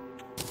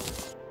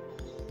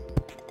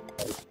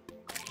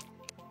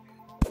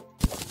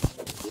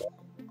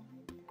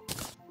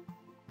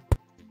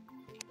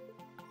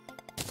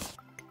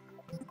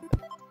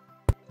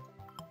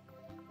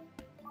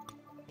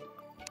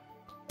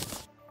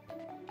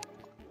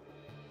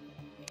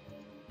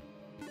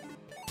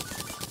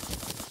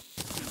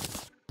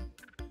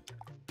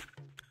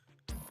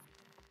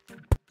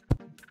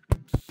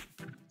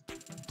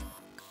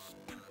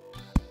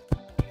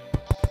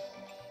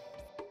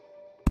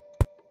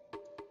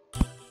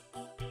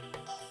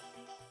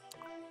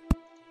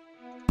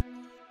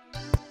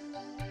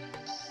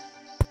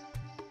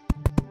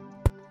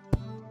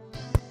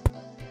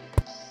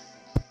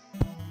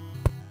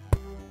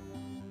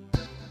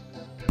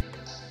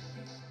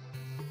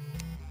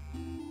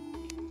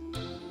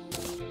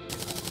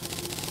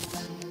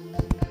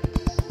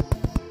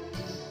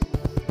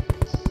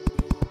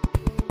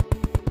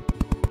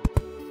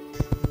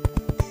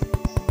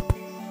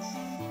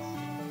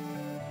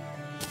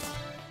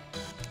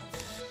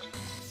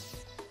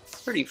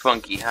 Pretty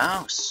funky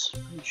house.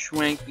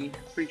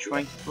 Pretty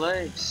swanky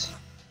place.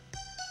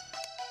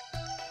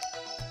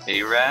 Hey,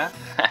 Raph.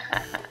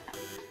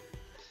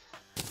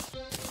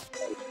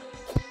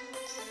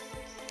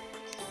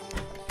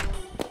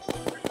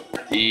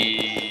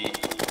 Peace.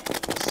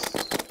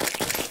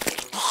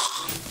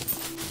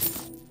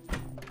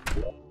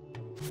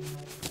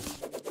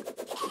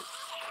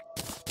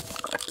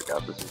 I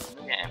forgot this was in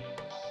the game.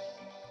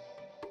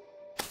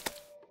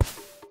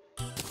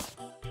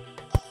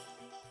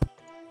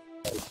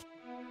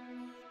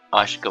 Oh,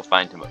 I should go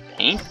find him a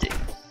painting.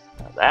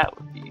 Now that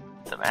would be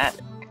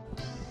thematic.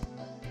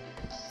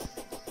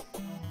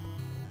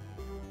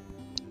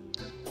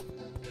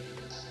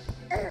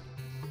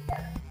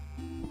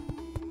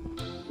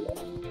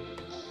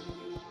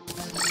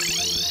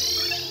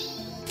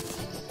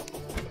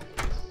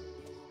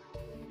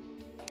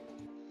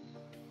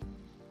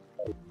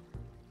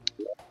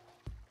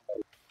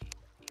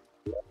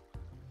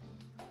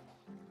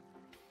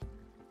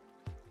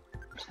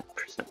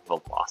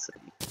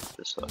 Velocity,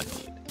 just what I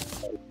need.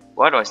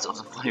 Why do I still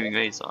have a flaming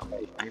mace on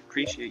me? I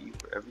appreciate you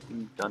for everything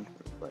you've done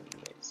for the flaming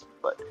mace,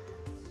 but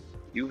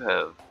you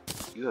have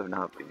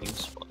not been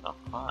useful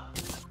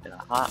in a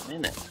hot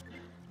minute.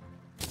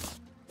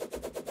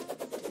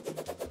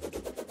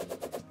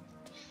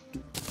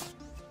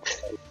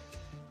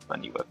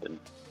 Funny weapon.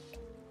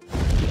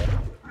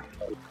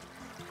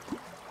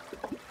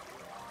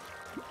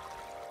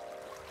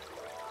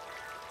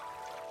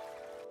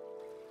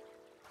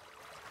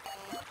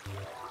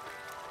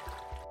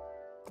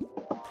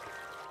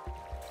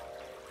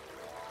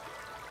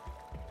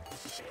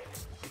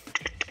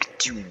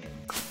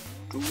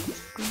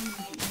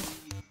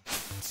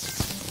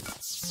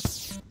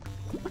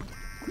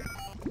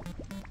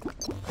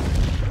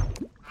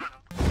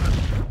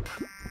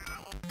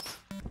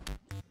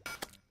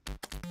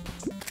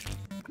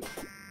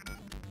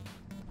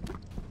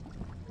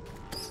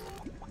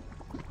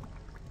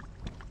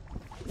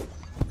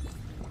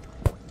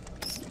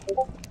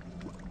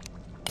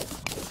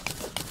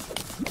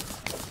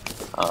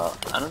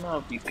 I don't know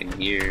if you can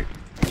hear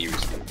me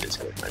receive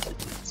Discord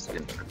messages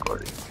in the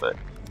recording, but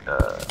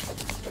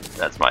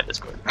that's my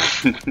Discord.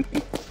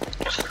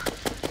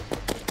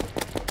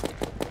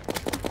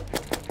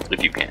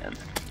 If you can.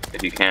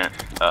 If you can't,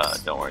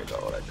 don't worry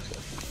about what I just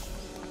said.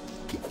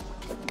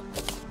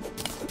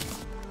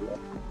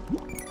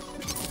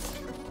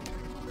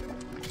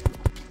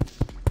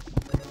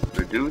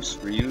 Reduce,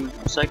 reuse,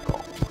 recycle.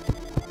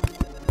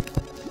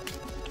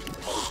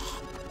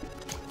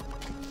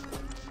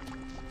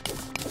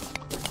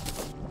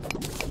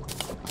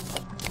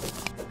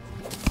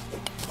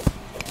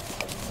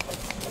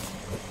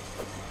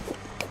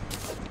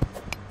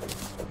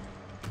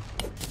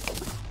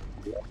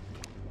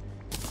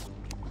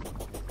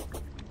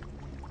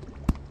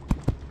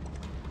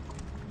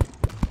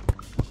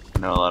 I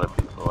know a lot of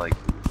people like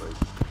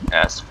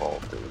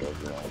asphalt or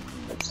whatever.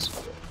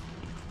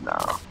 No.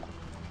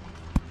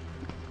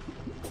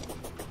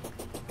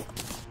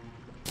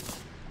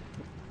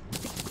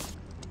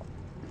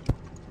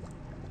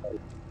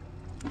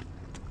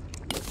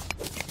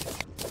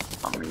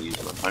 I'm gonna use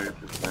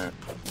 100%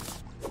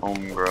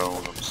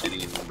 homegrown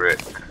obsidian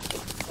brick,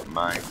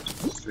 mined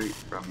straight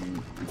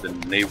from the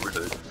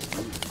neighborhood.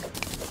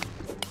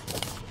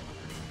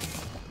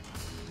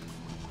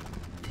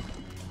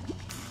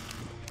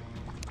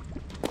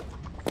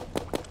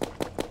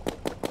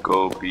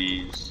 Go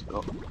bees.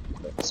 Oh,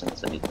 don't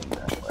sense anything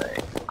that way.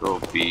 Go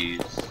bees.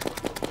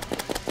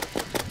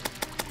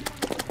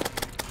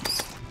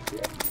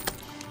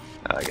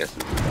 I guess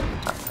this is the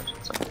time I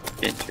should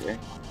something pinch here.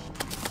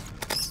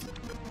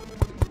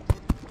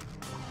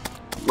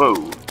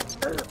 Whoa!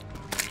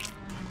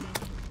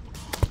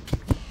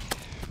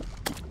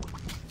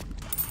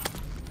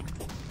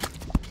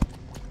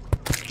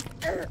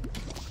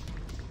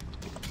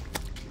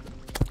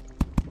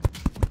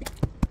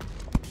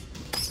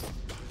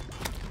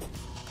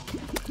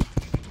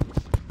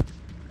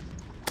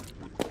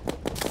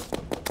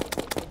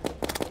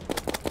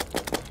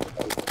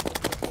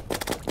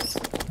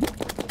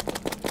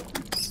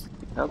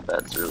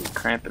 That's really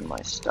cramping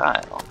my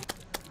style.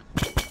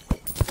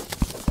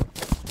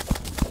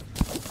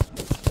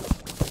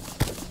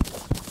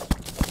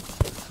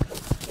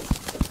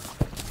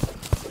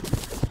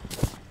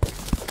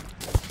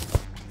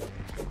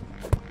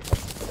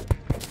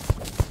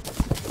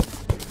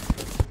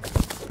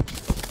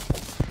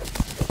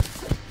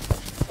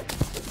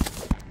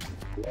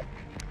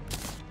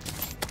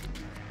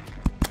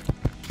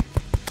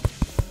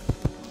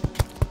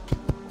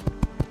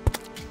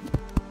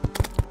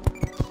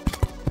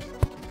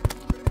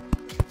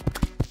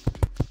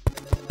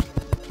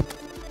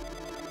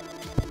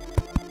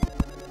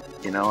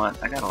 You know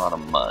what? I got a lot of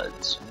mud,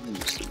 so I'm gonna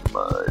use some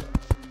mud.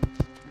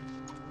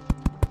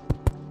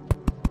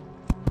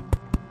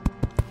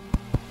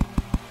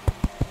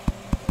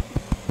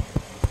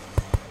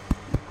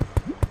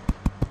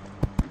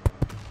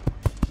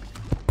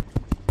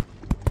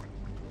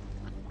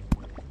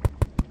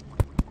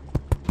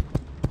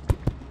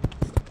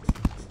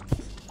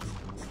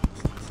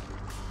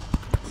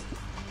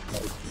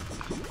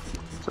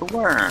 It's a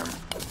worm.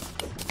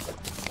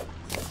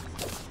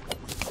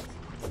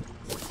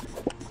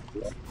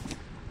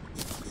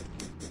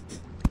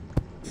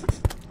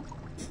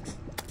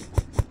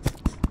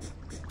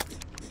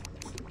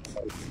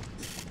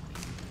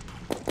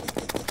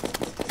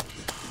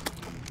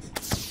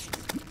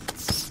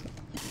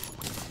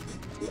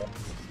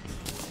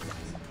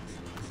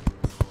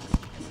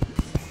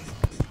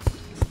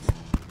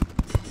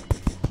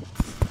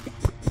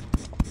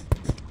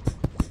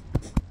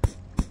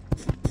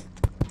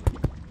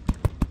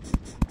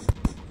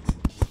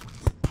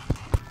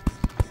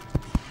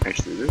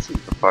 this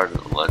is the part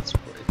of the Let's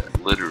Play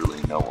that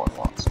literally no one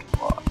wants to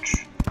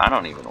watch. I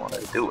don't even want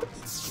to do it.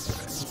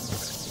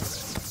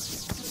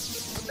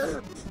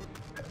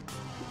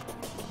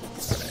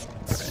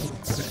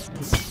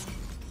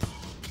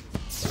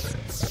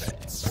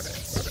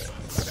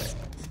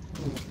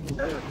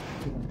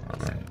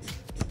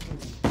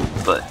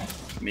 But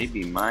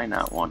maybe my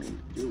not wanting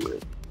to do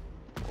it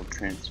will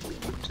transfer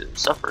to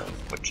suffering,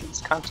 which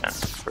is content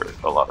for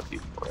a lot of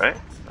people, right?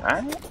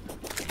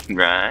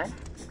 Right?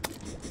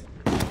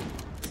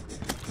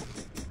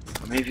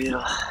 Or maybe it'll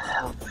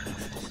help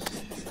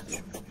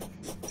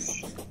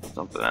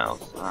something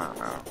else. I don't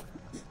know.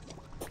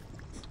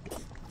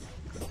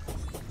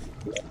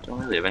 Don't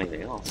really have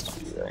anything else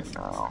to do right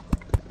now.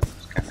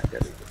 Just kind of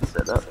got to get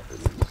set up for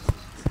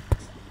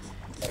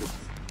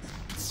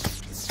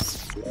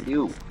this.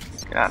 You,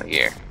 get out of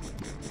here.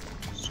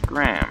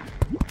 Scram.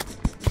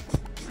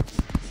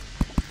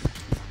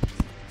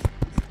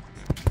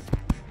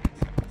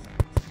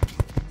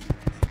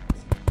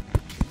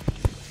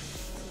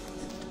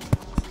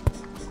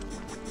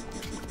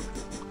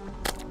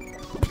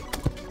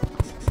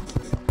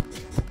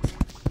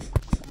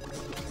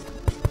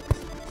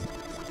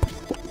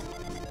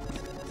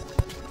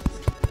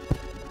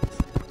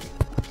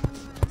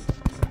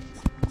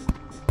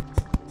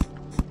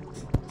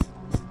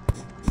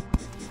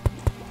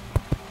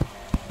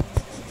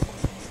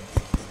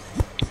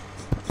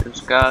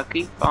 Just gotta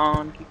keep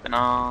on keeping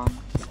on.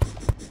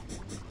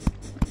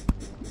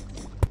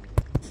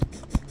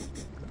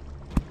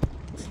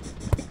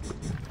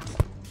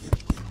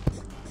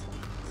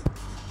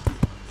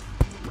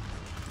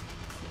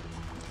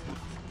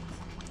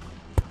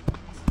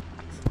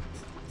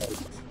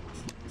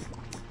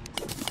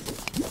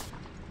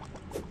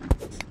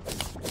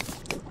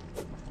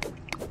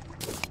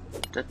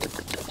 Da, da,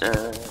 da, da,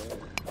 da.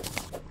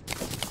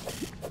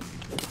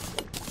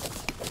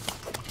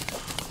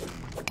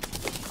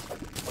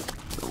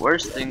 The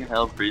worst thing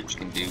Hellbridge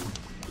can do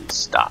is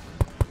stop.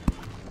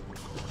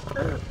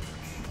 Ow.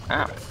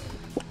 Yeah,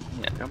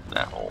 jump in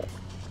that hole.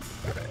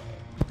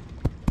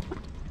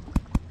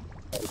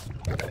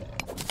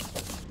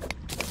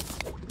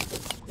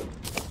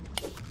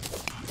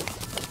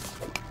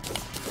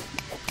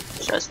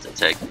 Chest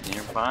detected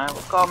nearby.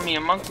 We'll call me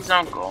a monkey's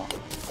uncle.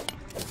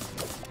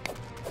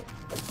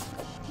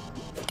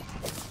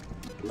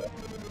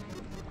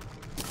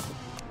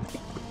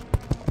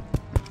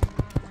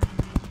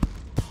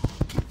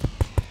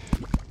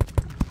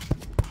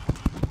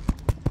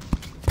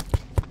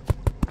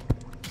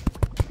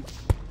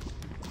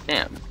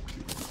 Damn.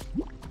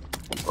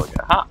 Boy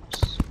got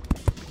hops.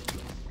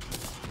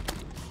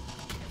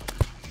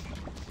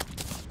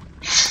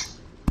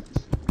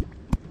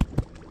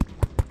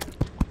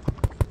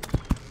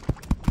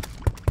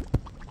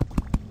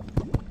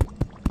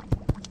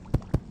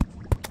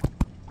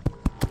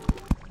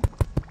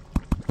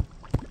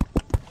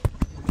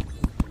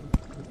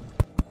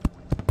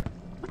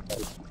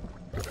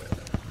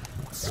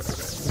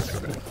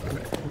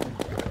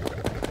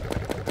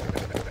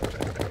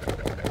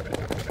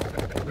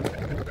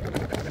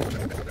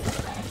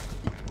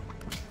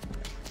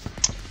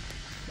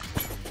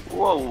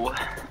 Whoa.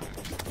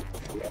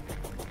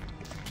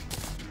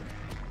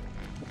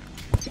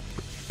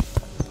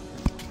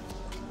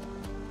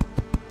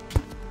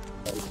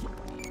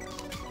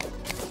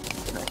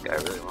 That guy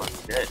really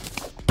wants dead.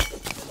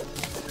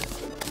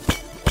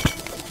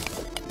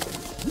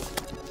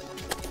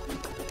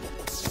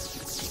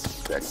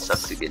 That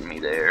sucks at getting me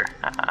there.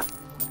 Haha.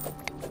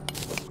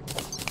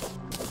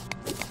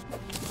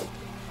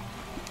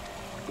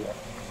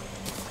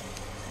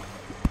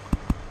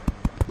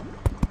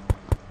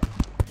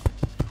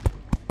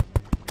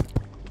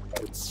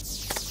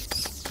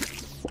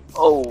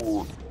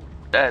 Oh,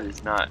 that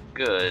is not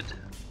good.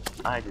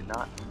 I did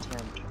not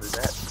intend for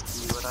that to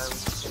be what I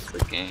was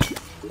clicking.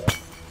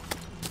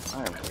 I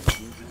am going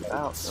to move it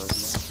out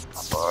those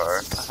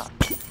bar.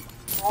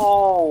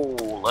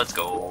 Oh, let's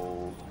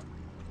go.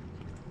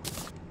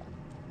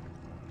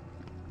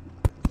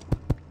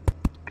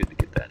 Good to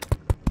get that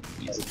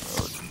easy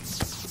mode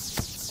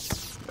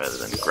rather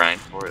than grind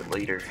for it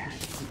later.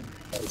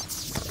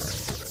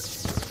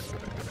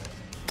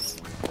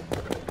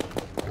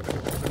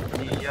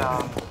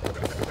 Yeah.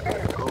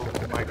 Oh,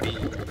 my bees.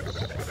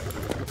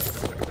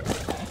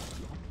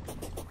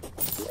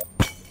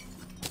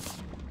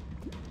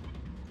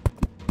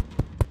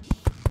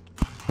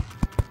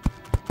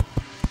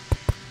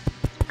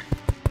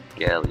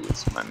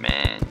 Gallius, my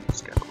man,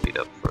 just gotta wait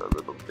up for a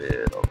little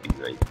bit. I'll be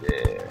right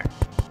there.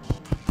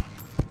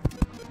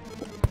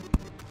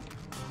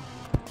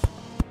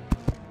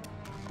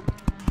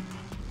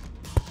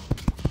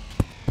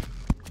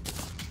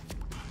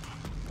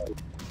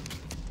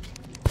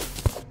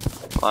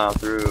 Plow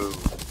through.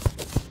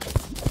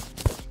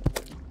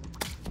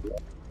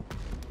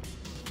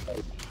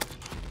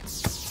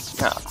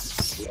 Yeah.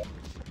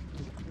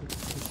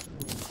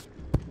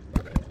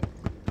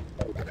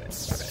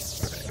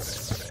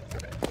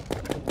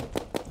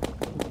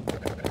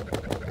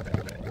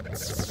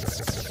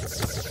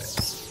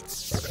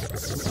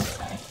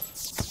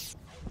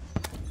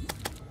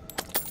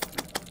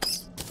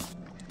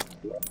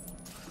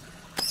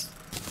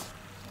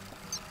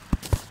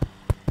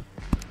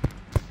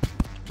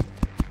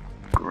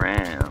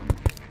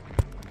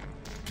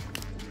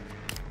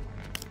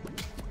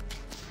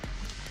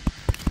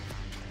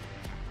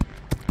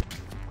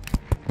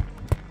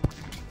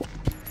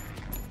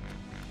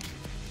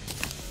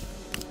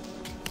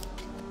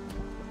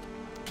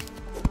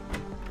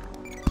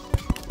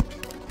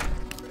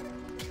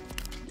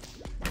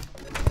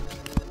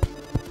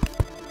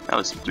 That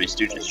was some Three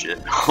Stooges shit.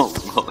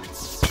 Holy moly.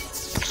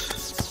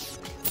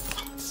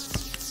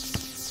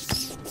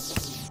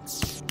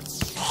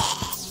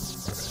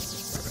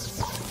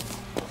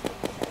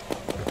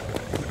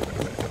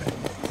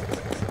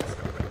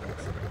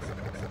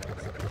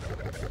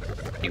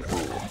 You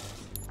fool.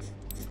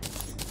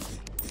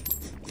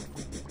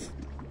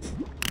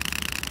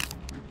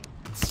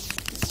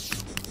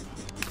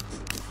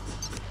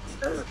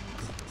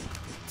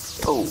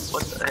 Oh,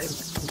 what the heck?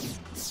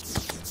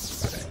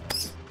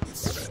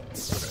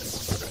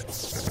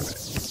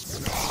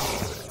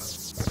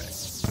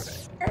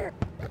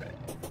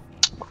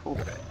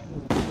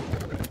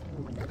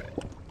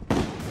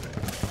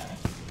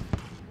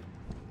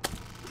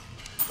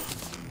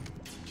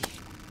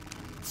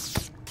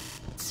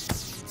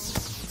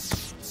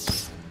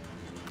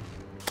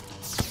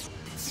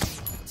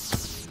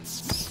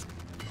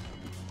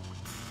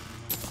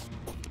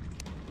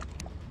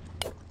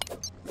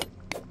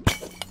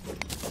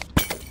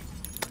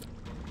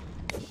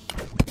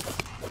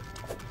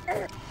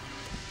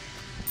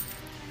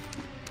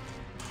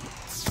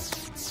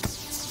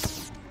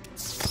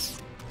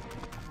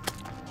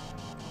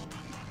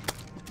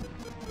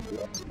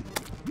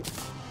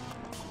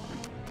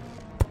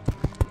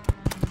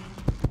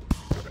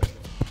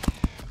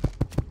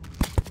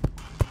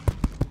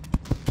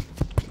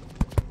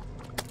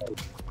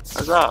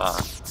 Huzzah!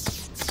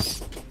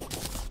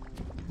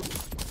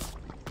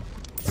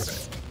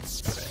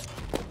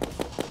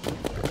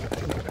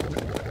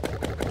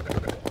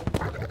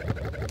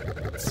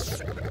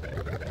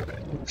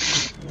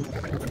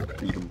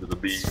 Beat him to the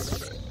Beeee.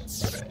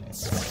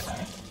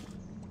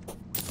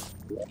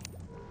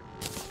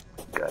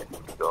 Guide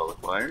all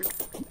acquired.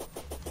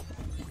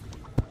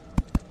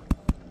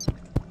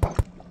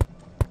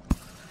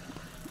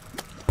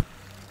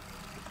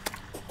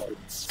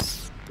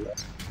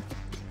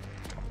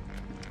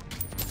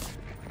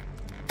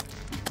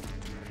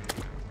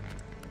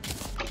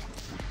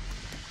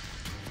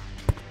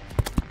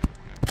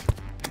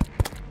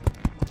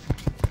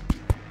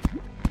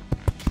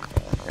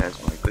 As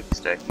my quick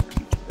stacking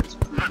feature has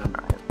proven, I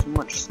have too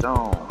much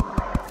stone.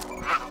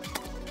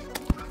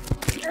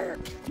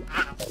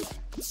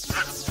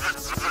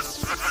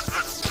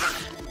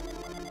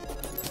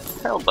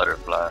 Hell,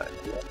 butterfly.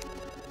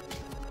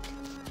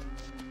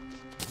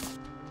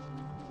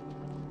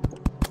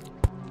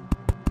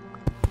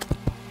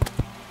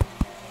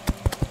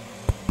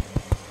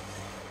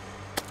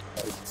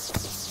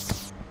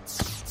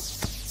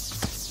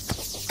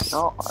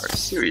 Y'all are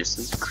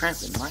seriously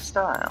cramping my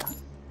style.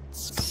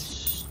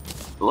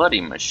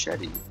 Bloody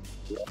machete.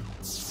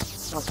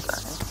 What the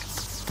heck?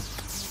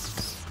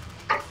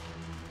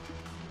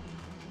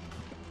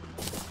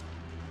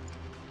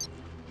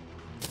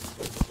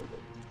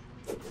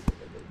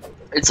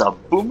 It's a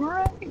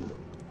boomerang?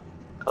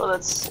 Oh,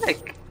 that's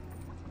sick.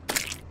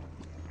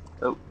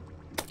 Oh.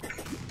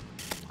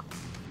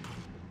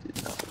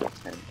 Did not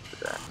intend for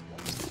that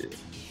to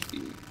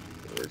be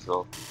the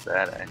result of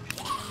that action.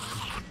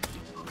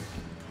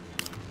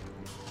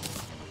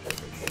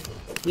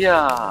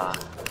 Yeah.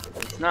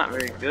 It's not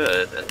very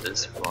good at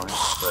this point,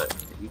 but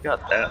he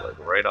got that like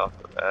right off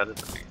the bat at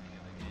the beginning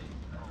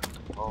of the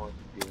game. Oh,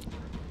 it's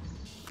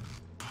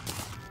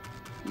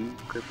you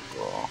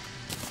critical.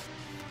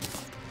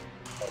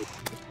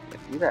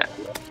 Do that.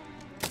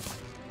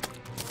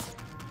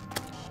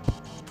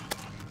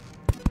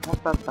 Ba,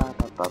 ba, ba,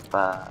 ba,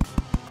 ba.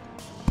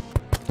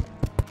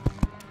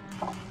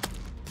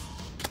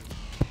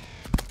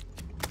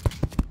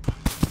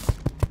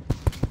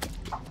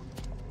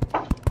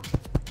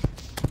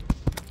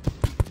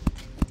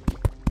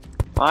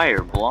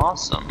 Fire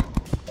Blossom.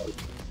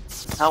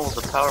 How will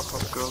the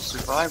Powerpuff Girls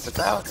survive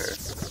without her?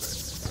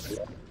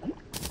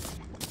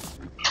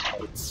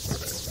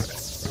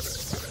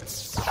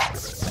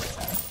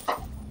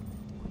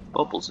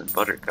 Bubbles and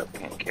Buttercup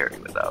can't carry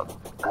without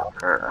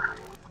her.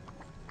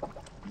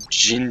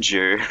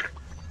 Ginger.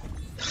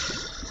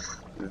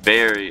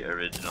 Very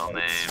original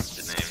name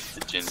to name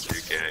the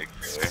Ginger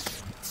character.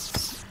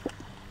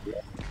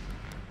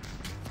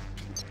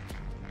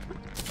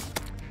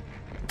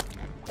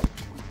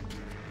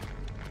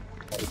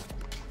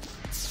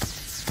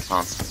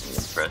 Constantly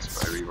impressed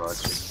by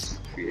rewatching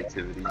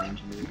creativity and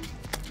ingenuity.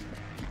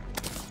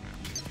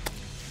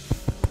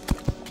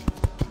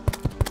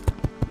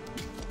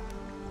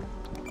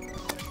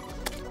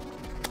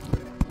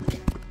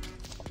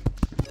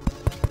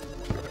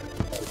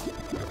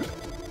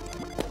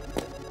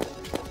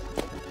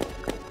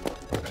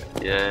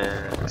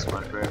 Yes,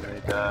 my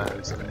friend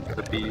dies and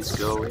the bees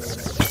go in.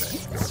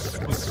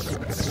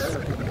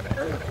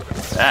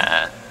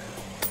 That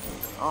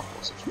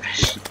awful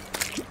situation.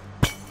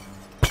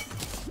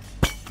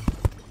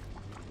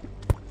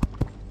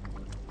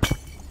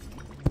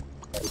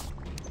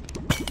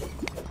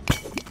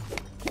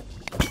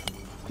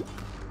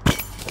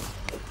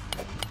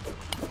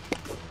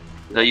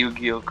 The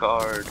Yu-Gi-Oh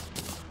card.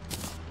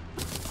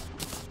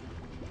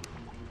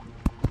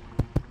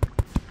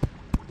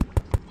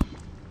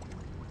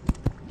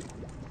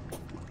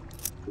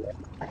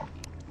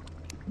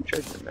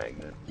 Treasure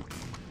magnet.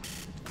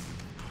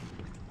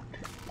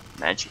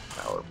 Magic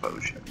power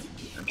potion.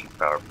 Magic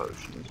power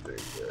potion is very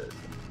good.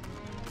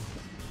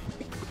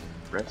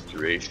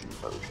 Restoration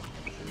potion.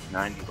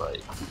 90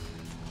 life.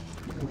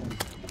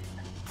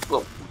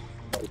 Whoa.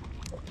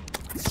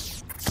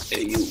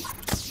 Hey you.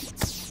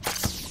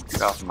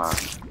 Get off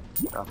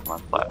my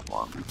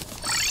platform.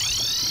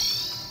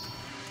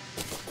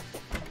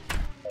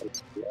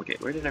 Okay,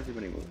 where did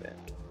everybody move in?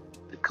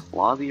 The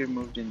Clothier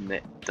moved in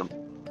there.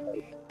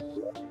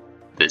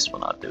 This will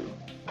not do.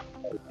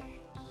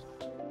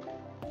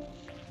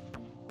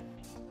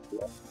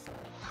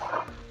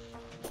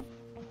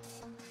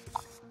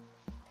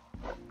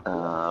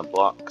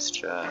 Blocks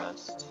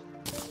chest.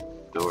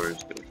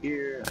 Doors go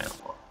here. I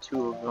want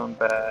 2 of them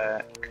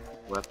back.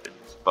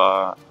 Weapons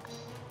box.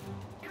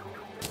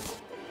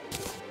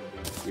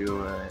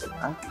 You I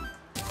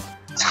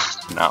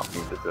now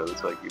need to throw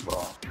this lucky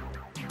ball.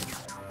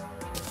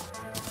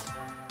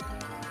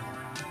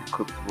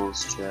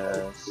 Equipables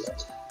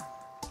chest.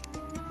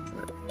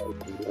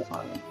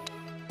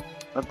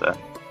 What the?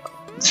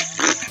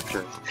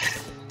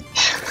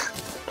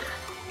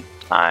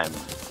 I'm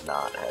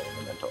not having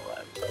a mental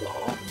lapse at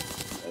all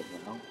right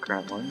now,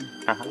 currently.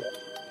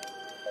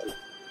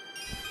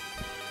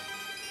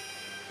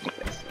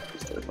 Okay, so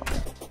just do it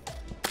fine.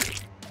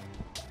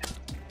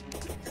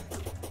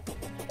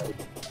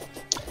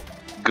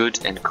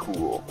 Good and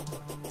cool.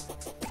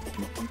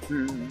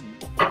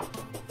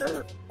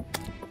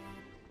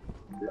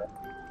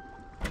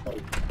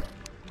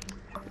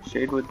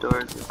 Shadewood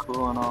doors are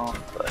cool and all,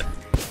 but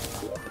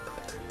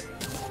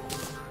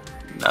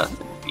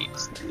nothing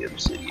beats the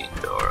obsidian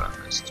door on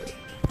this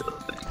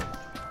building.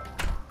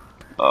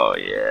 Oh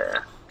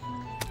yeah.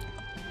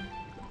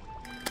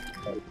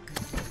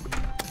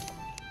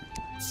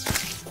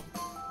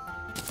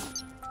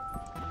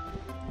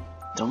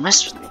 Don't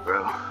mess with me,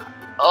 bro.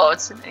 Oh,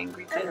 it's an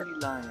angry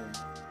dandelion.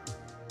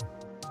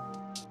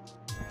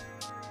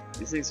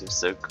 These things are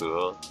so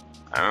cool.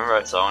 I remember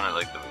I saw one at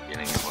like the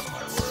beginning of one of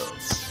my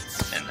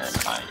worlds, and then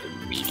I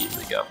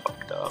immediately got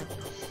fucked up.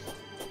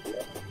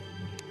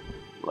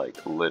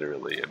 Like,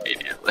 literally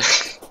immediately.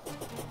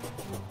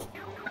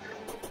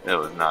 It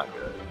was not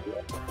good.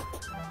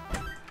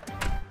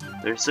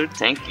 They're so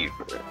tanky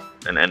for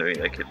an enemy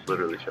that could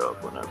literally show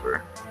up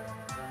whenever.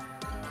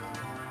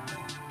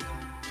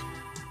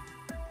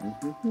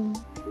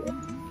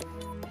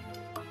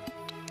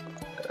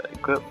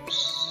 Equips.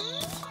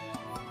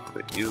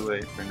 Put you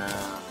away for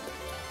now.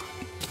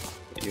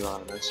 Put you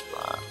on this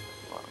spot.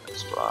 On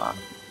this spot.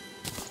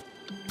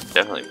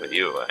 Definitely put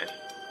you away.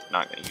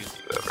 Not gonna use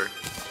you ever.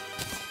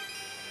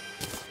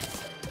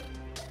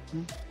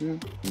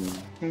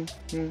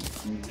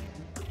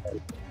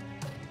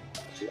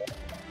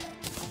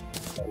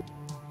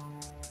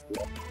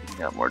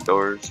 Got more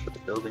doors for the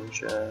building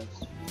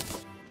chest.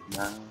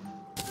 Now.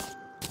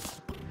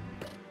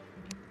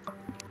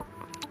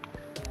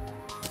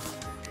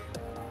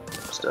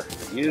 Stuff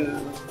for you.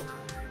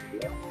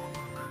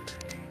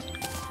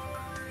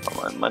 All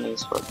my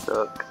money's fucked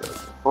up because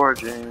of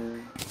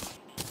foraging.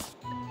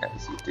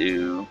 As you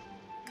do.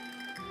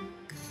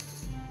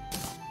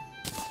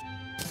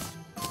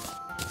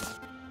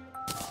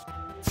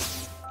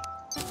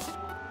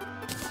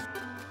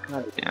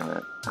 God damn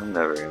it. I'm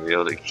never gonna be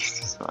able to get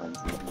these mines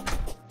again.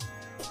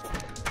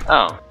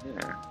 Oh,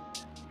 yeah.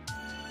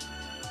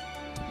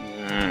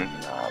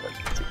 Nah, I like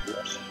it too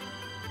much.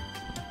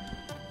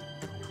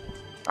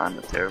 I'm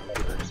a terrible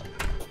person.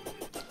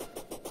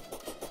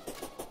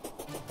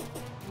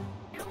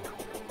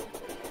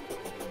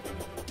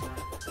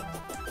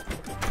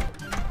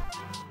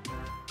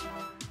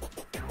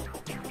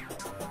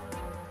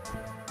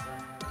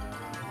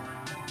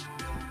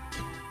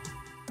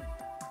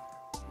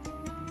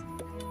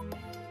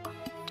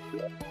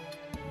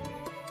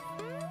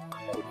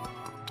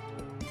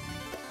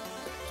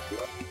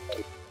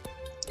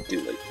 I do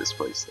like this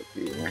place up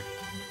here.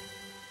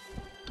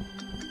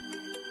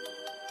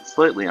 It's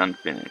slightly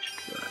unfinished,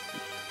 but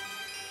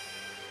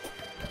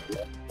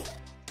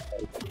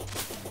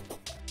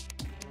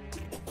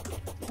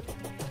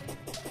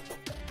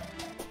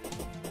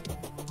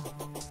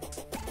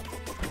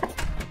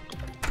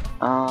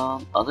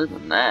other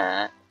than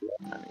that,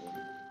 I mean,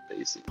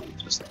 basically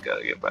just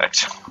gotta get back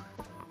to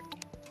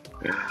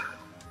work.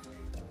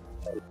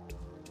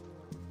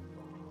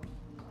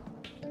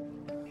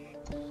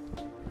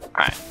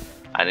 Alright,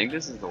 I think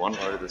this is the one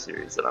part of the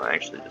series that I'm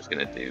actually just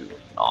gonna do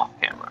off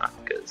camera,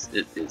 because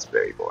it is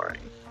very boring.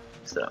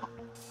 So,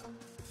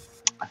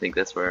 I think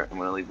that's where I'm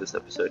gonna leave this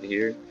episode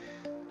here.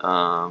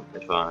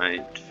 If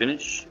I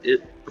finish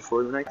it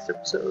before the next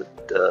episode,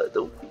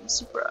 don't be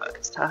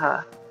surprised.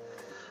 Haha.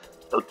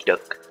 Okie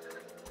doke.